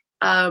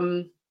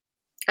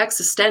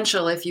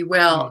existential, if you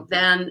will,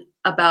 than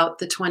about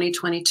the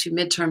 2022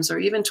 midterms or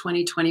even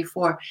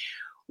 2024.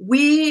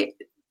 We,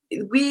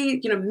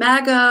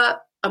 MAGA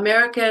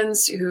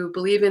Americans who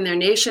believe in their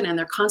nation and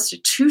their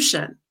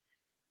Constitution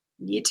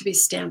need to be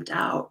stamped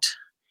out.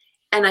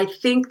 And I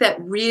think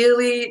that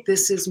really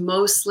this is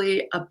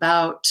mostly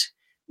about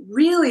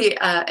really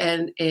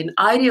an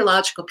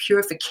ideological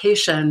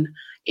purification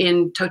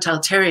in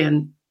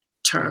totalitarian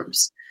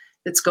terms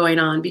that's going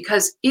on,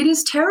 because it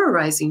is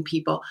terrorizing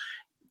people.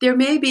 There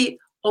may be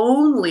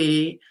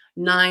only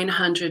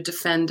 900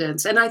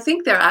 defendants, and I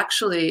think they're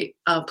actually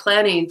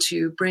planning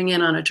to bring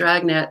in on a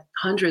dragnet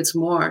hundreds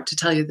more, to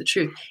tell you the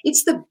truth.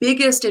 It's the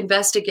biggest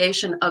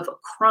investigation of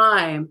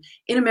crime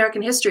in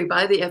American history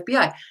by the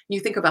FBI. You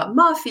think about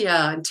mafia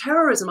and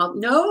terrorism.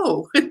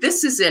 No,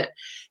 this is it.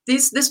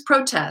 This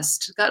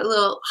protest got a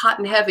little hot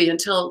and heavy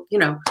until,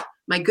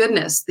 my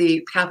goodness,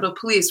 the Capitol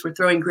Police were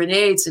throwing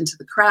grenades into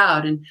the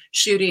crowd and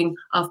shooting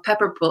off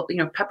pepper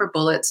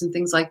bullets and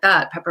things like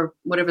that.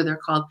 Whatever they're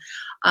called.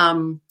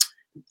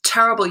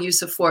 Terrible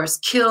use of force,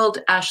 killed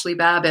Ashley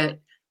Babbitt.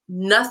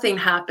 Nothing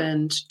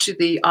happened to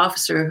the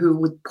officer who,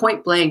 with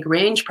point blank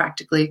range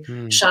practically,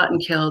 shot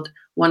and killed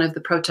one of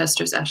the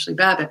protesters, Ashley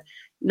Babbitt.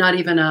 Not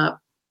even a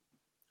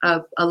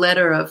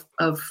letter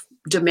of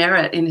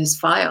demerit in his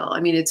file.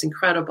 I mean, it's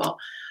incredible.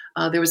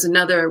 There was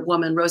another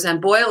woman, Roseanne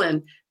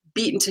Boylan,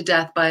 beaten to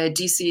death by a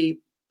DC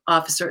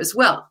officer as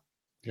well.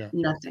 Yeah.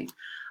 Nothing.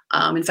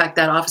 In fact,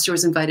 that officer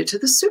was invited to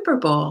the Super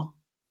Bowl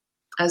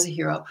as a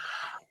hero.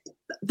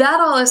 That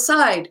all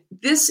aside,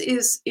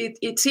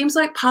 it seems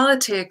like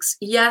politics,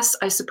 yes,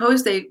 I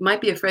suppose they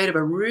might be afraid of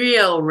a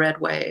real red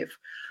wave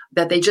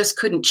that they just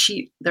couldn't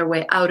cheat their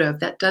way out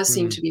of. That does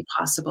seem to be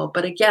possible.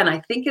 But again,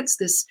 I think it's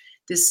this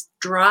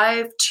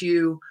drive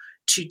to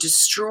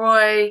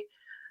destroy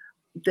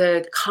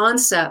the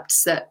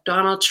concepts that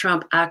Donald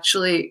Trump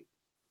actually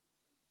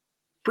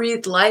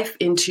breathed life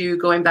into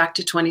going back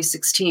to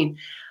 2016.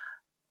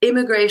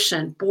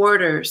 Immigration,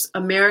 borders,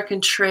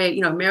 American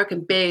trade,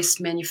 American-based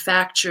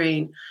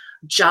manufacturing,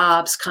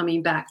 jobs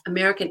coming back,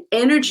 American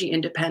energy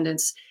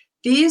independence.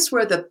 These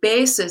were the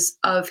basis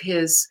of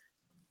his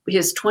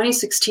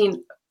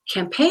 2016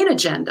 campaign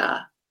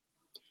agenda.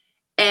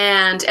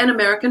 And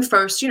American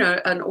first,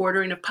 an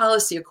ordering of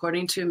policy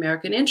according to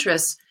American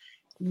interests.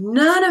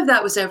 None of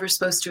that was ever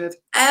supposed to have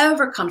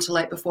ever come to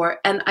light before.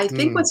 And I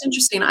think what's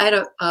interesting, I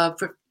had a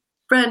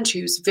friend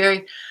who's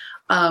very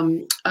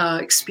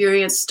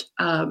experienced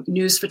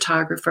news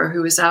photographer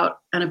who was out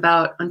and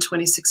about on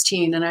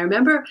 2016. And I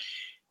remember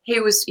he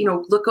was,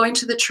 going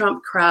to the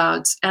Trump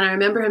crowds. And I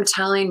remember him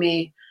telling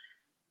me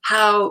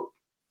how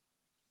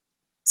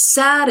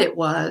sad it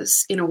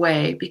was in a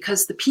way,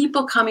 because the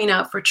people coming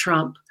out for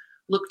Trump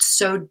looked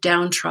so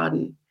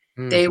downtrodden.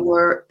 They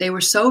were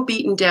so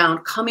beaten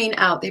down coming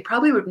out. They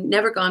probably would have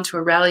never gone to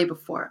a rally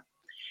before.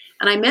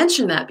 And I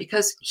mention that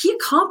because he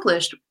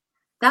accomplished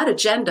that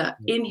agenda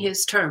in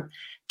his term.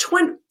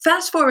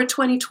 Fast forward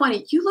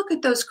 2020, you look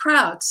at those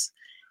crowds,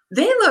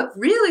 they look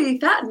really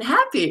fat and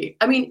happy.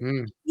 I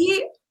mean,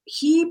 he,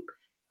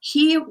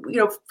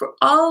 for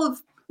all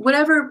of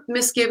whatever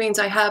misgivings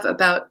I have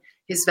about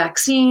his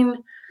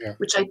vaccine,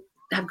 which I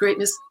have great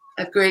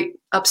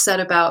upset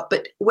about,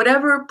 but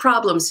whatever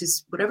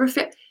problems,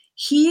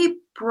 he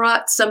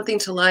brought something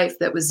to life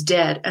that was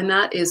dead, and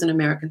that is an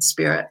American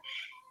spirit.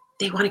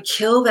 They want to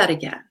kill that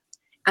again.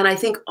 And I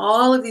think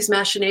all of these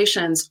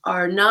machinations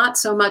are not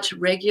so much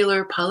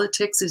regular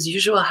politics as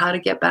usual, how to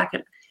get back.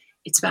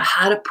 It's about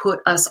how to put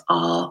us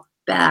all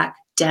back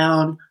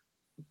down,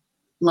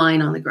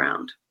 lying on the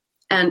ground.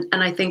 And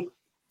I think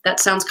that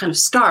sounds kind of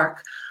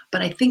stark,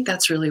 but I think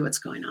that's really what's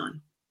going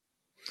on.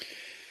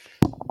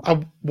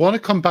 I want to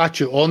come back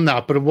to you on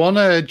that, but I want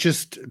to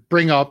just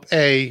bring up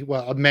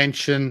something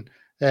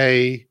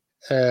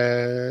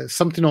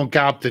on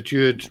Gab that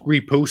you had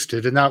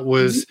reposted, and that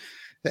was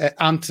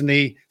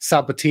Anthony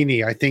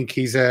Sabatini. I think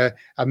he's a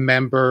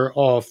member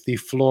of the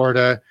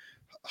Florida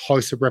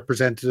House of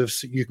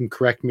Representatives. You can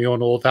correct me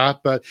on all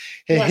that, but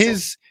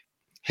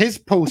his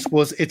post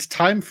was, "It's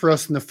time for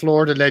us in the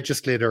Florida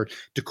legislature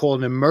to call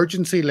an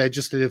emergency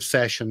legislative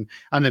session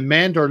and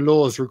amend our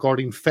laws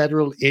regarding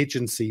federal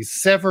agencies,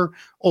 sever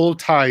all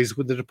ties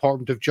with the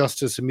Department of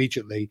Justice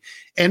immediately.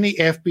 Any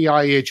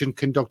FBI agent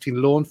conducting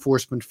law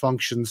enforcement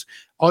functions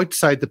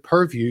outside the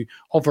purview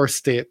of our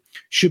state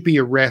should be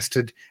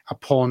arrested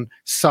upon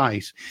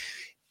sight."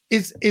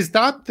 Is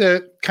that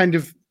the kind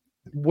of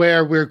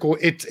where we're going?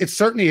 It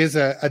certainly is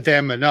a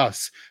them and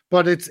us,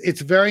 but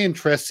it's very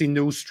interesting,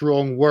 those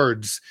strong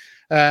words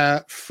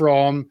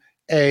from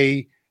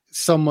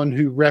someone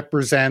who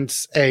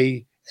represents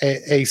a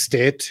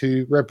state,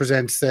 who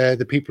represents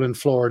the people in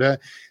Florida,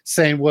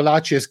 saying, well,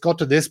 actually, it's got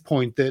to this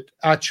point that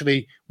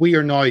actually we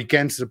are now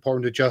against the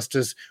Department of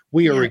Justice.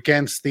 We are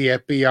against the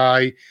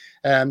FBI.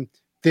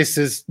 This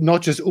is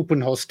not just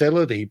open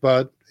hostility,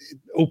 but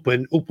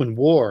open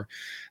war.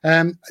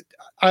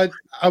 I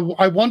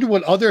wonder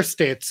what other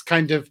states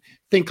kind of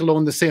think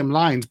along the same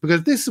lines,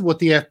 because this is what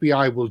the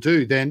FBI will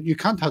do. Then you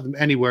can't have them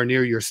anywhere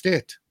near your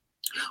state.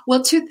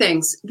 Well, two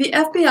things. The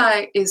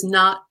FBI is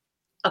not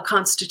a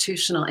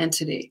constitutional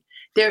entity.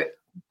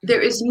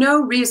 There is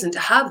no reason to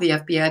have the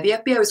FBI. The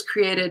FBI was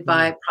created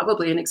by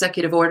probably an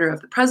executive order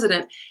of the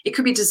president. It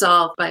could be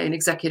dissolved by an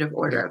executive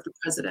order of the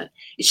president.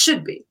 It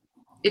should be.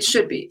 It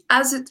should be.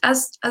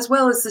 As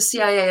well as the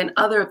CIA and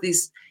other of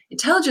these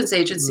intelligence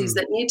agencies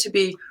that need to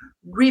be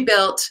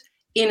rebuilt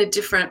in a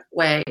different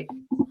way.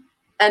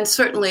 And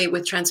certainly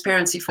with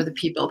transparency for the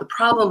people. The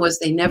problem was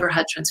they never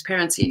had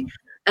transparency,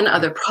 and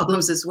other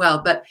problems as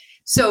well. But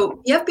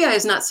so the FBI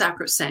is not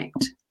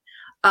sacrosanct.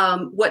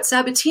 What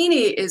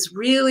Sabatini is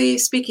really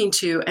speaking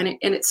to, and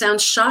it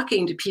sounds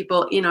shocking to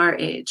people in our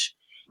age,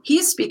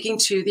 he's speaking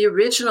to the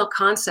original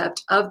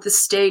concept of the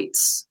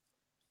states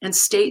and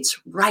states'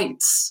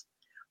 rights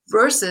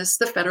versus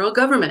the federal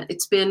government.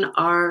 It's been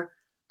our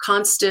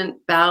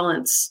constant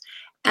balance.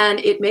 And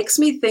it makes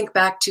me think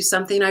back to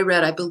something I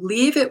read. I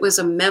believe it was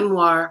a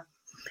memoir,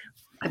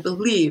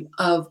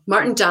 of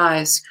Martin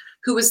Dies,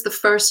 who was the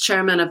first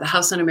chairman of the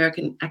House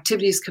Un-American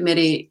Activities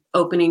Committee,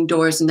 opening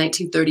doors in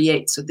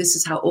 1938. So this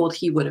is how old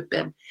he would have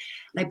been.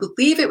 And I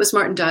believe it was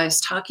Martin Dies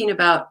talking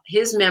about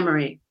his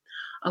memory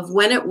of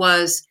when it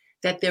was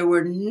that there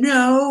were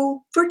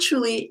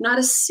virtually not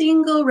a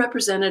single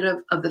representative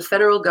of the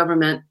federal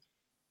government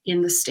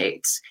in the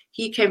states.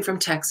 He came from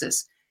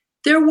Texas.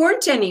 There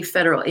weren't any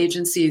federal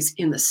agencies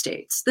in the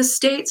states. The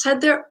states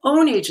had their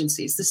own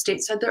agencies. The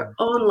states had their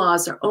own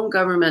laws, their own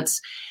governments.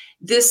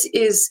 This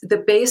is the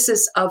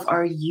basis of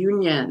our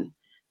union.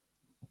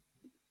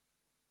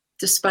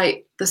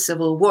 Despite the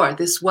Civil War,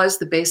 this was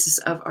the basis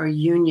of our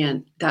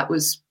union that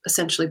was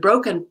essentially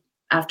broken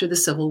after the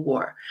Civil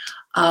War.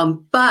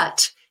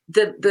 But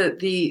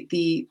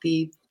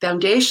the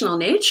foundational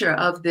nature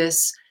of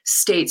this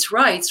states'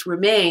 rights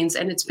remains,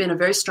 and it's been a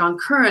very strong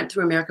current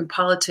through American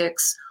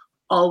politics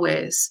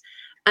always.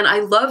 And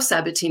I love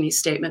Sabatini's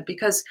statement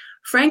because,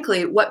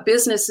 frankly, what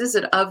business is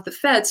it of the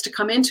feds to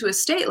come into a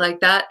state like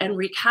that and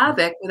wreak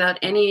havoc without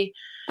any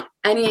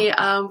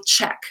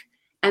check?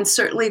 And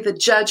certainly the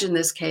judge in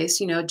this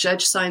case,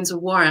 judge signs a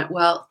warrant.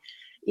 Well,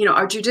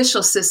 our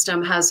judicial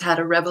system has had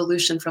a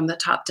revolution from the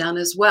top down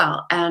as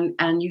well.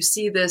 And you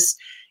see this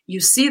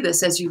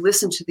as you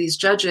listen to these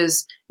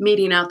judges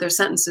meting out their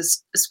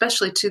sentences,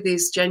 especially to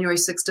these January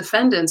 6th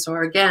defendants,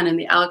 or again, in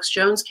the Alex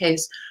Jones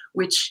case,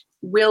 which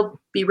will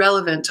be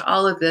relevant to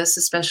all of this,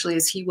 especially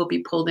as he will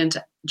be pulled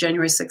into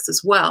January 6th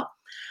as well.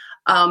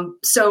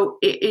 So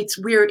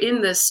we're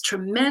in this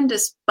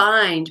tremendous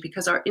bind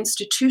because our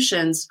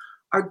institutions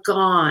are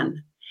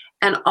gone.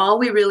 And all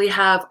we really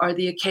have are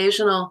the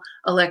occasional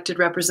elected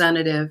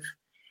representative.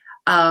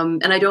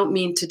 And I don't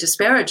mean to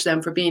disparage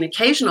them for being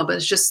occasional, but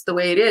it's just the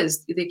way it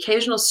is. The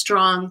occasional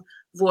strong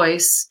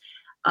voice,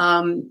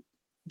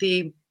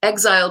 the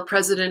exiled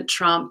President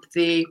Trump,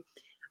 the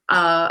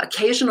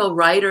occasional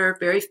writer,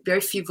 very, very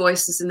few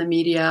voices in the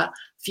media,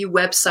 few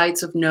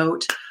websites of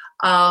note,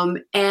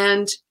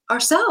 and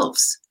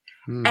ourselves.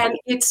 And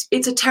it's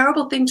a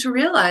terrible thing to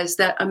realize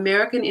that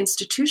American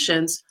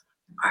institutions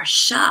are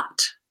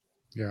shot.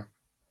 Yeah.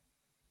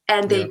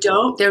 And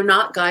they're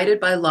not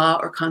guided by law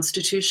or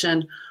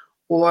constitution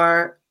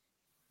or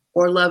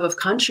love of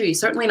country,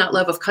 certainly not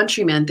love of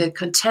countrymen. The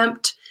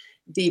contempt,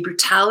 the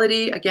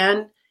brutality,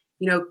 again,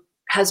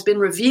 has been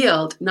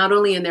revealed not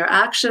only in their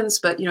actions,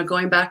 but,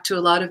 going back to a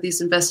lot of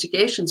these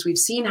investigations, we've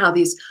seen how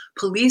these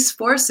police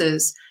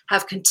forces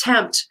have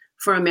contempt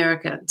for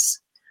Americans.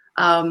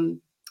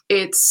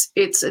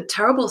 It's a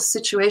terrible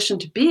situation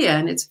to be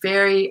in. It's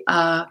very,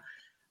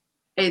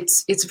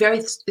 it's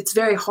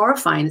very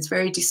horrifying. It's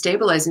very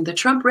destabilizing. The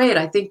Trump raid,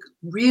 I think,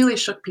 really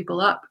shook people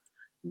up.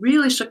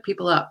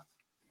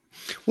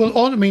 Well,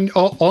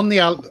 on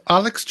the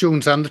Alex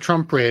Jones and the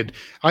Trump raid,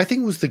 I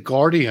think it was The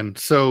Guardian,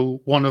 so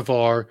one of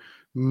our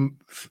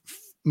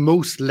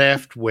most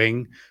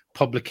left-wing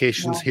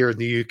publications here in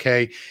the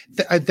UK,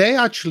 they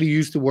actually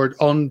used the word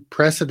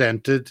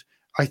unprecedented.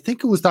 I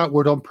think it was that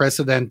word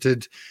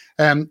unprecedented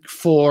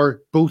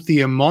for both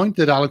the amount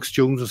that Alex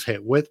Jones was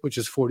hit with, which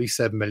is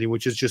 47 million,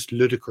 which is just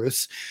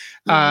ludicrous,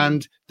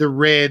 and the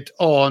raid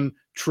on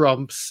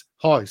Trump's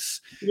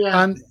house.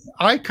 Yeah. And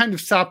I kind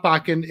of sat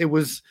back and it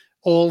was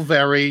all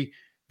the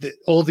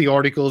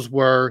articles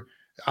were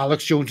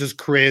Alex Jones is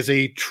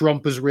crazy,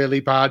 Trump is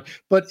really bad.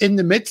 But in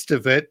the midst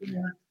of it,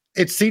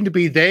 it seemed to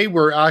be they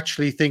were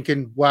actually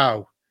thinking,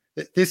 wow,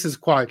 this is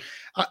quite...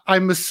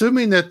 I'm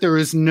assuming that there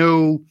is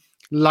no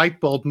light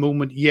bulb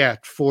moment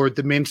yet for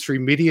the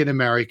mainstream media in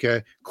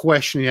America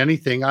questioning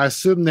anything. I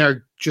assume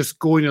they're just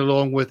going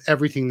along with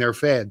everything they're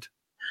fed.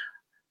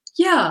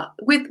 Yeah,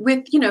 with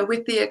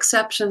the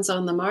exceptions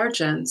on the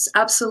margins,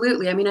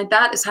 absolutely. I mean,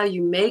 that is how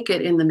you make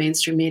it in the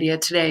mainstream media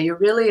today. You're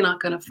really not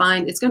going to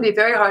find, it's going to be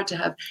very hard to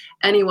have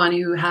anyone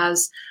who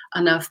has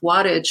enough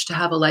wattage to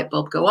have a light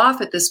bulb go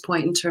off at this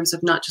point in terms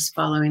of not just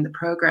following the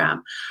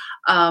program.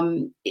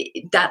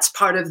 That's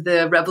part of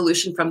the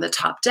revolution from the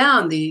top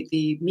down.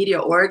 The media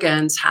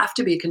organs have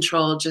to be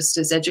controlled, just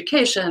as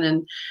education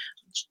and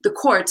the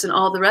courts and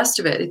all the rest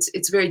of it.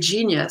 It's very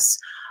genius.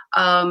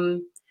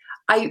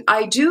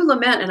 I do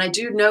lament, and I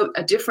do note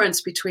a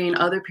difference between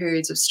other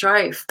periods of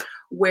strife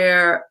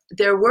where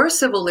there were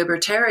civil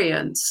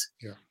libertarians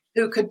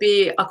who could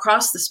be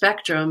across the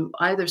spectrum,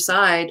 either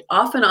side,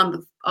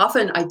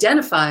 often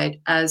identified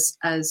as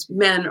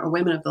men or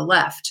women of the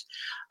left,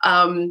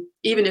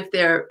 even if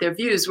their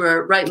views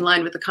were right in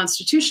line with the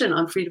Constitution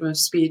on freedom of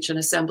speech and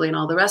assembly and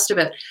all the rest of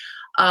it.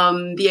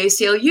 The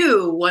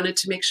ACLU wanted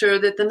to make sure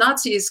that the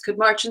Nazis could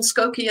march in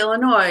Skokie,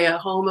 Illinois, a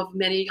home of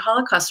many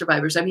Holocaust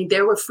survivors. I mean,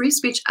 there were free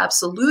speech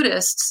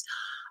absolutists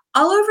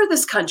all over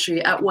this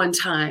country at one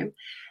time,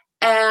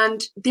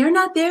 and they're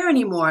not there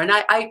anymore. And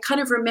I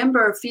kind of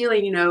remember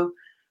feeling,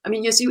 I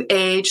mean, as you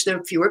age, there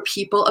are fewer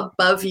people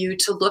above you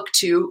to look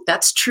to.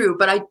 That's true.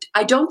 But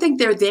I don't think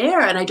they're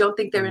there, and I don't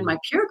think they're in my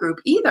peer group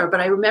either.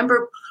 But I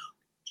remember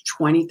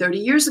 20, 30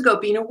 years ago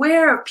being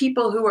aware of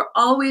people who were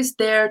always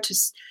there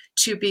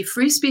to be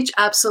free speech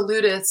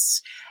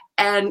absolutists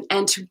and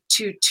to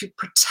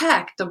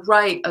protect the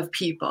right of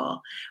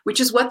people, which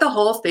is what the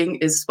whole thing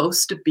is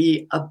supposed to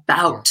be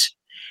about.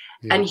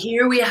 Yeah. And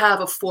here we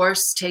have a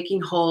force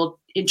taking hold,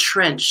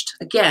 entrenched.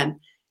 Again,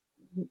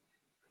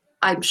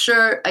 I'm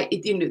sure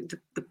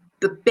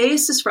the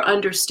basis for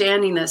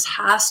understanding this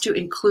has to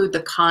include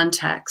the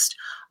context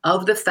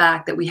of the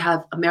fact that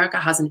America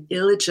has an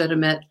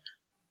illegitimate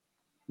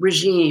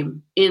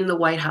regime in the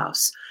White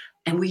House,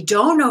 and we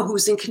don't know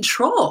who's in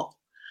control.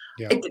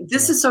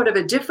 This is sort of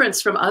a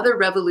difference from other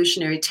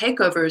revolutionary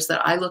takeovers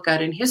that I look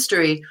at in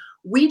history.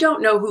 We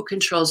don't know who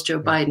controls Joe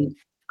Biden.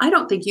 I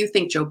don't think you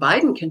think Joe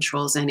Biden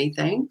controls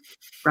anything,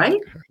 right?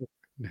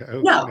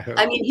 No.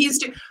 I mean,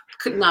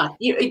 could not.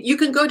 You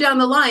can go down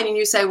the line and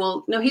you say,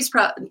 well, no,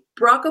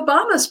 Barack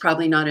Obama's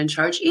probably not in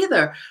charge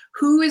either.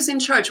 Who is in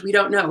charge? We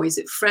don't know. Is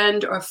it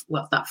friend or,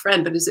 well, not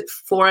friend, but is it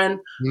foreign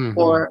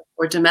or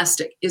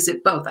domestic? Is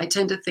it both? I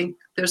tend to think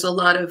there's a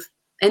lot of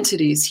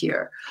entities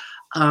here.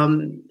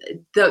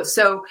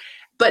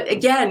 But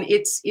again,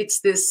 it's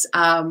this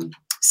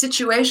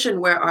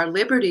situation where our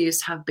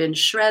liberties have been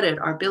shredded.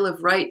 Our Bill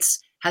of Rights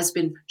has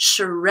been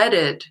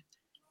shredded.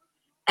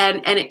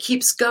 And it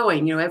keeps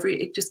going,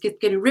 it just gets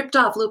getting ripped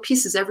off little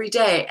pieces every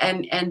day.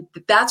 And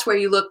that's where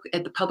you look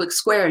at the public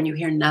square and you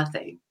hear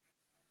nothing.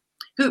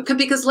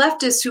 Because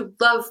leftists who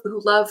love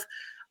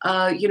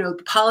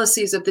the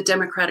policies of the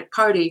Democratic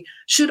Party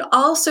should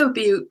also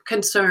be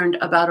concerned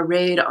about a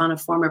raid on a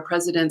former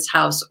president's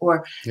house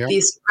or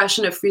the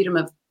suppression of freedom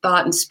of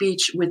thought and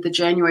speech with the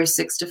January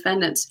 6th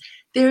defendants.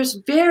 There's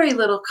very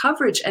little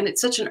coverage, and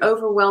it's such an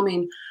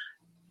overwhelming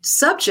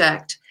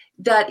subject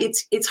that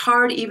it's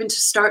hard even to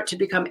start to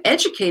become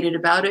educated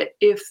about it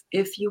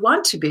if you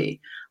want to be.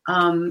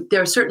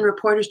 There are certain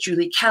reporters,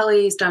 Julie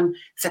Kelly has done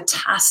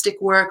fantastic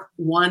work.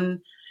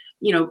 One,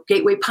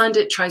 Gateway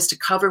Pundit tries to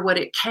cover what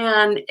it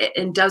can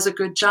and does a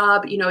good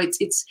job.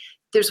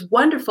 There's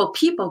wonderful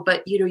people,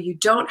 but you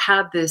don't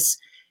have this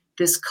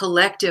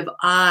collective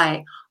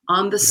eye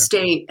on the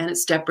state and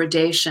its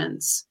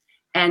depredations,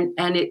 and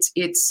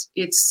it's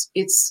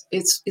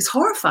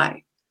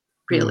horrifying,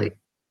 really.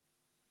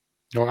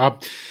 No,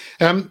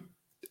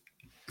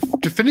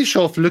 to finish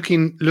off,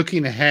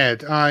 looking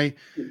ahead, I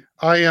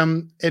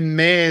am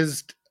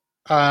amazed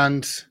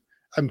and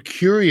I'm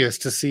curious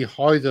to see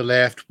how the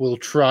left will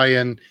try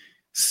and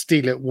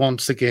steal it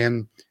once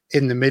again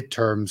in the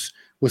midterms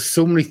with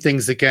so many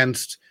things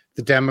against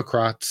the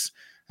Democrats.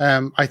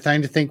 I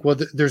tend to think, well,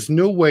 there's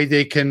no way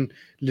they can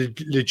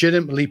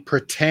legitimately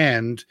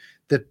pretend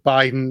that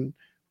Biden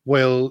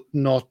will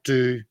not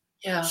do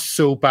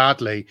so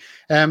badly.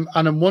 And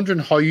I'm wondering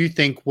how you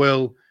think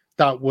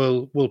that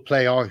will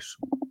play out.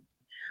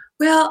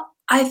 Well,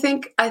 I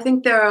think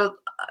there are.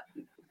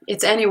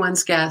 It's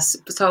anyone's guess.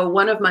 So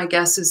one of my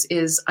guesses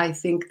is I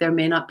think there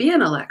may not be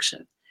an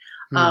election.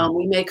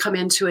 We may come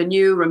into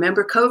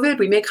remember COVID?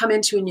 We may come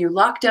into a new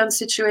lockdown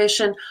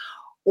situation,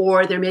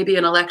 or there may be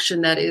an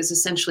election that is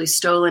essentially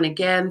stolen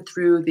again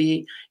through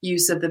the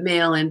use of the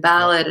mail-in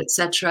ballot, et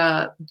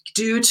cetera,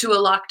 due to a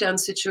lockdown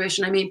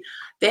situation. I mean,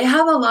 they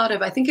have a lot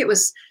of, I think it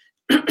was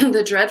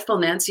the dreadful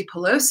Nancy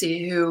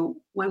Pelosi, who,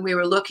 when we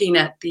were looking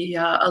at the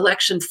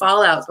election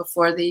fallout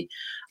before the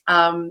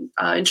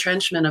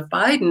entrenchment of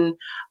Biden,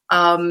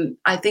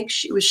 I think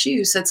it was she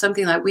who said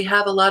something like, we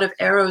have a lot of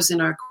arrows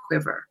in our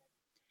quiver.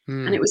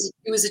 And it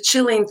was a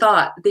chilling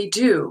thought. They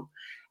do.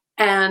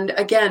 And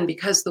again,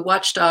 because the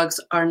watchdogs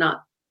are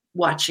not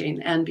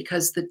watching and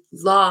because the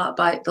law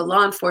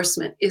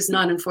enforcement is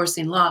not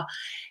enforcing law.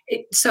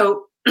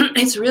 So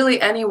it's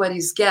really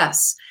anybody's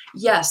guess.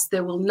 Yes,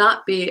 there will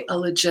not be a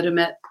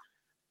legitimate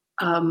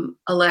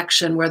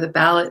election where the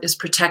ballot is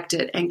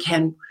protected and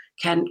can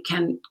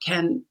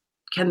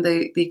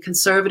the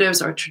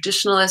conservatives or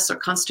traditionalists or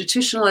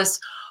constitutionalists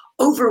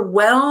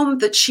overwhelm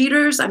the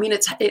cheaters? I mean,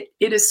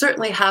 it has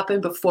certainly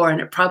happened before,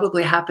 and it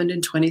probably happened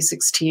in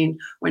 2016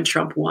 when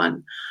Trump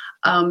won.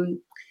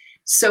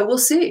 So we'll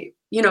see.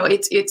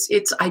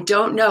 I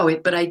don't know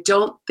it, but I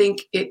don't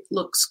think it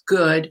looks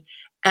good.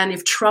 And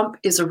if Trump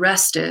is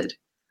arrested,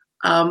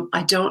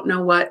 I don't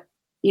know what,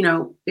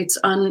 it's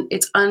unknown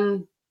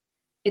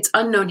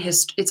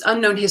history. It's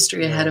unknown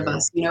history ahead of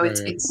us.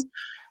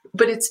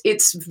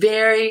 It's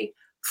very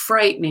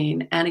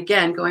frightening. And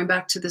again, going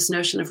back to this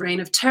notion of reign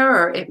of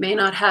terror, it may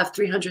not have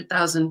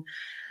 300,000,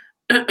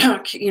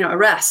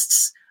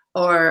 arrests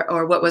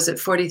or what was it,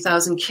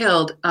 40,000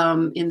 killed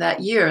in that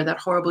year, that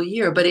horrible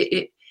year. But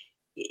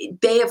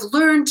they have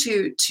learned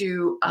to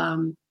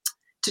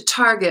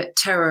target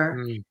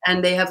terror,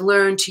 and they have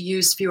learned to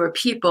use fewer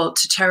people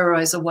to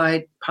terrorize a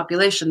wide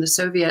population. The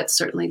Soviets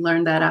certainly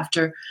learned that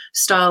after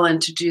Stalin,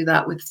 to do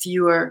that with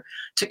fewer,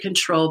 to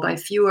control by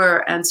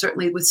fewer, and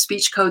certainly with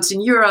speech codes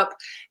in Europe,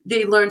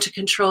 they learned to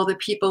control the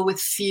people with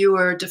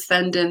fewer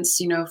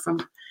defendants, from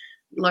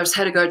Lars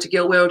Hedegaard to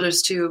Gil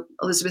Wilders to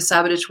Elizabeth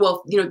Savage.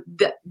 Well,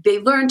 they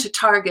learned to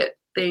target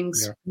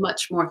things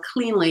much more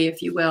cleanly,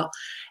 if you will.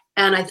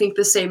 And I think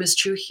the same is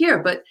true here.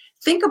 But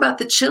think about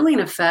the chilling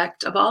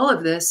effect of all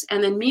of this.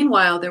 And then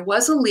meanwhile, there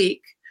was a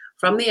leak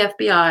from the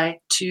FBI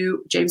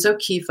to James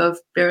O'Keefe of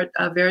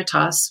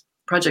Veritas,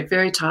 Project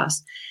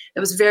Veritas.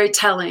 It was very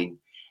telling.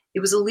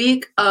 It was a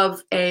leak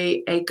of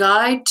a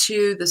guide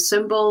to the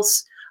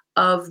symbols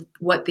of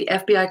what the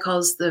FBI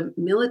calls the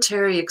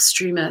military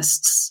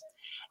extremists.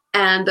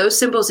 And those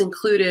symbols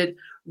included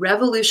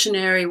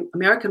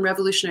American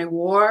Revolutionary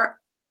War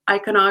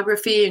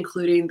iconography,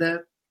 including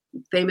the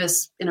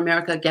famous, in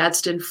America,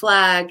 Gadsden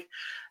flag,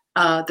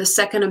 the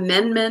Second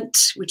Amendment,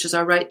 which is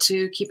our right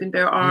to keep and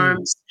bear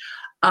arms,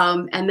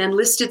 and then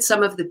listed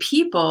some of the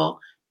people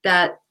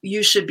that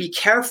you should be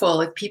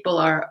careful if people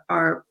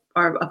are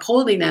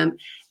upholding them.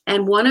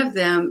 And one of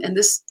them, and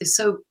this is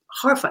so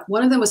horrifying,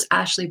 one of them was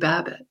Ashley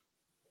Babbitt.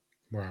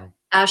 Wow.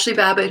 Ashley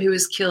Babbitt, who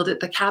was killed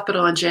at the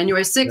Capitol on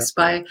January 6th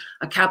by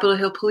a Capitol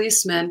Hill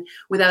policeman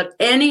without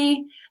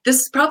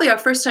this is probably our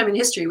first time in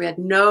history. We had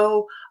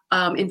no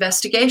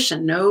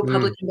investigation, no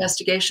public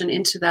investigation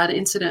into that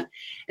incident.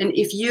 And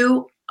if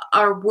you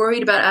are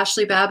worried about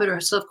Ashley Babbitt or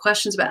still have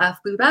questions about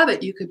Ashley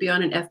Babbitt, you could be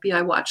on an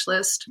FBI watch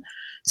list.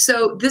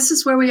 So this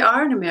is where we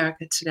are in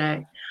America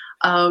today.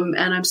 And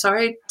I'm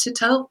sorry to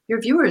tell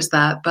your viewers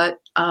that, but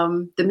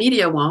the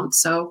media won't.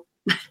 So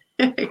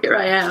here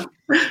I am.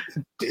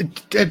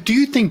 Do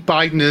you think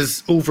Biden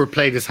has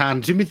overplayed his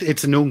hand? Do you think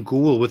it's an own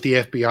goal with the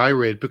FBI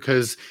raid?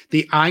 Because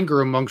the anger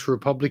amongst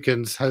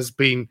Republicans has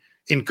been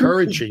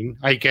encouraging,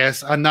 I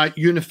guess, and that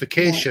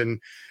unification,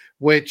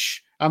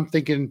 which I'm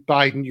thinking,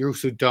 Biden, you're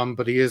so dumb,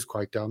 but he is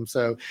quite dumb.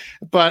 So,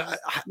 but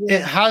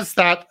is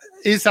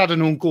that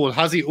an own goal?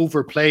 Has he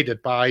overplayed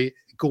it by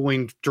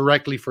going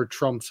directly for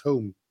Trump's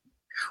home?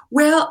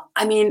 Well,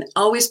 I mean,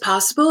 always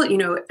possible.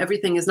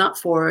 Everything is not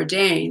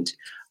foreordained.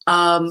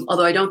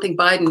 Although I don't think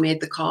Biden made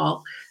the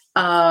call.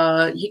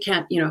 He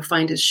can't,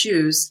 find his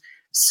shoes.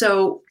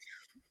 So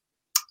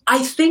I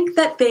think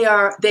that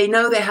they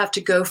know they have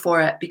to go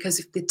for it, because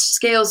if the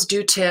scales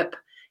do tip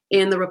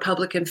in the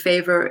Republican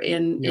favor,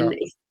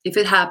 if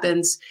it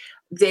happens,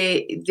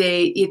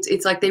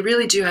 it's like they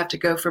really do have to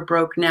go for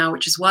broke now,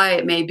 which is why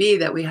it may be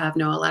that we have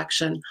no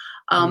election.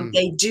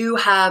 They do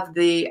have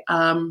the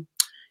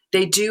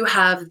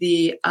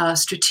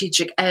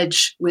strategic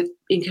edge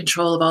in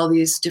control of all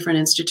these different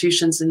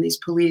institutions and these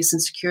police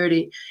and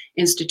security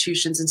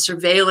institutions and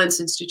surveillance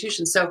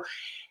institutions. So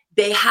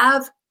they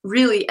have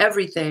really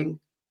everything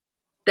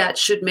that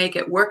should make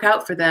it work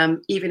out for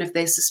them, even if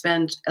they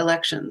suspend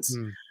elections.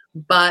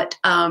 But,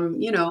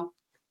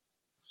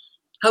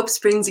 hope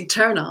springs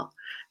eternal.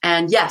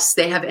 And yes,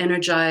 they have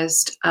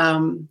energized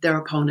their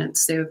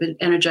opponents. They have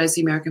energized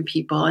the American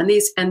people. And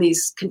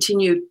these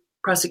continued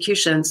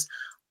prosecutions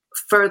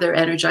further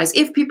energize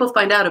if people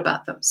find out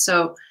about them.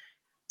 So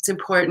it's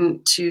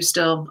important to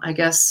still, I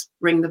guess,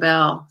 ring the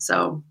bell.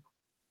 So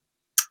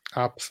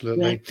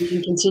absolutely, we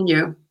can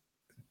continue.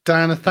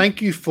 Diana,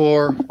 thank you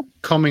for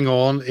coming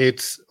on.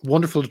 It's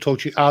wonderful to talk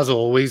to you as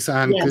always,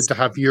 and good to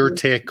have your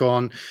take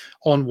on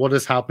what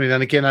is happening.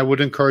 And again, I would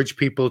encourage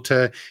people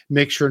to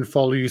make sure and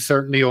follow you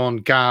certainly on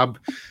Gab,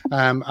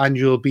 and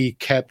you'll be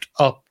kept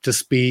up to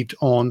speed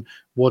on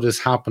what is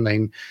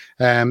happening,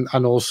 and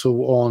also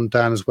on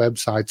Diana's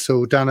website.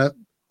 So Diana,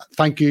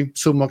 thank you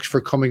so much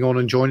for coming on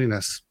and joining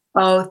us.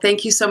 Oh,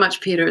 thank you so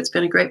much, Peter. It's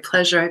been a great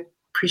pleasure. I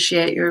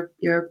appreciate your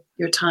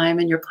time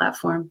and your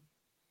platform.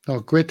 Oh,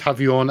 great to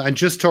have you on. And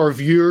just to our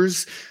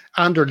viewers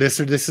and our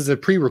listeners, this is a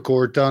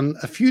pre-record done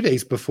a few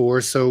days before,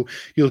 so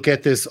you'll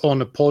get this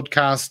on a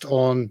podcast,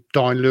 on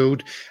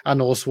download,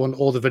 and also on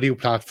all the video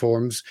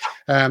platforms.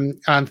 And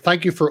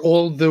thank you for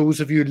all those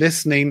of you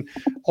listening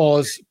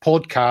Oz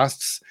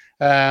podcasts.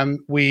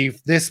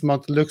 This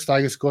month looks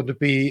like it's going to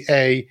be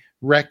a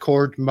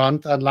record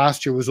month, and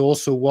last year was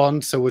also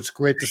one. So it's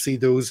great to see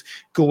those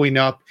going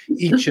up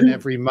each and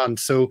every month.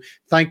 So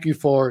thank you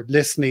for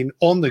listening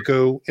on the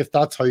go, if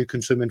that's how you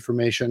consume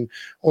information,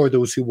 or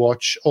those who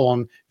watch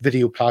on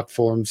video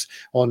platforms,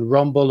 on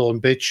Rumble, on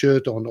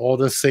BitChute, on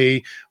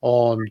Odyssey,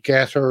 on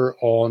Getter,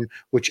 on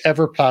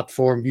whichever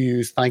platform you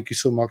use. Thank you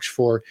so much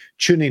for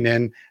tuning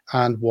in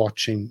and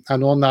watching.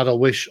 And on that, I'll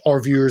wish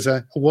our viewers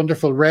a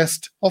wonderful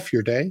rest of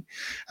your day,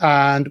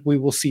 and we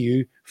will see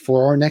you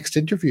for our next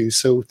interview.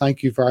 So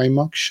thank you very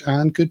much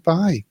and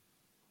goodbye.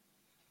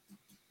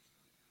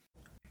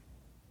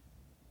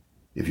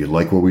 If you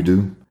like what we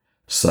do,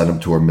 sign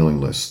up to our mailing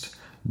list,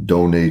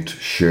 donate,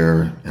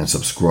 share, and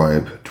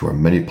subscribe to our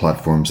many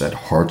platforms at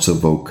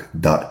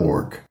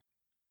heartsofoak.org.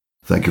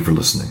 Thank you for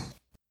listening.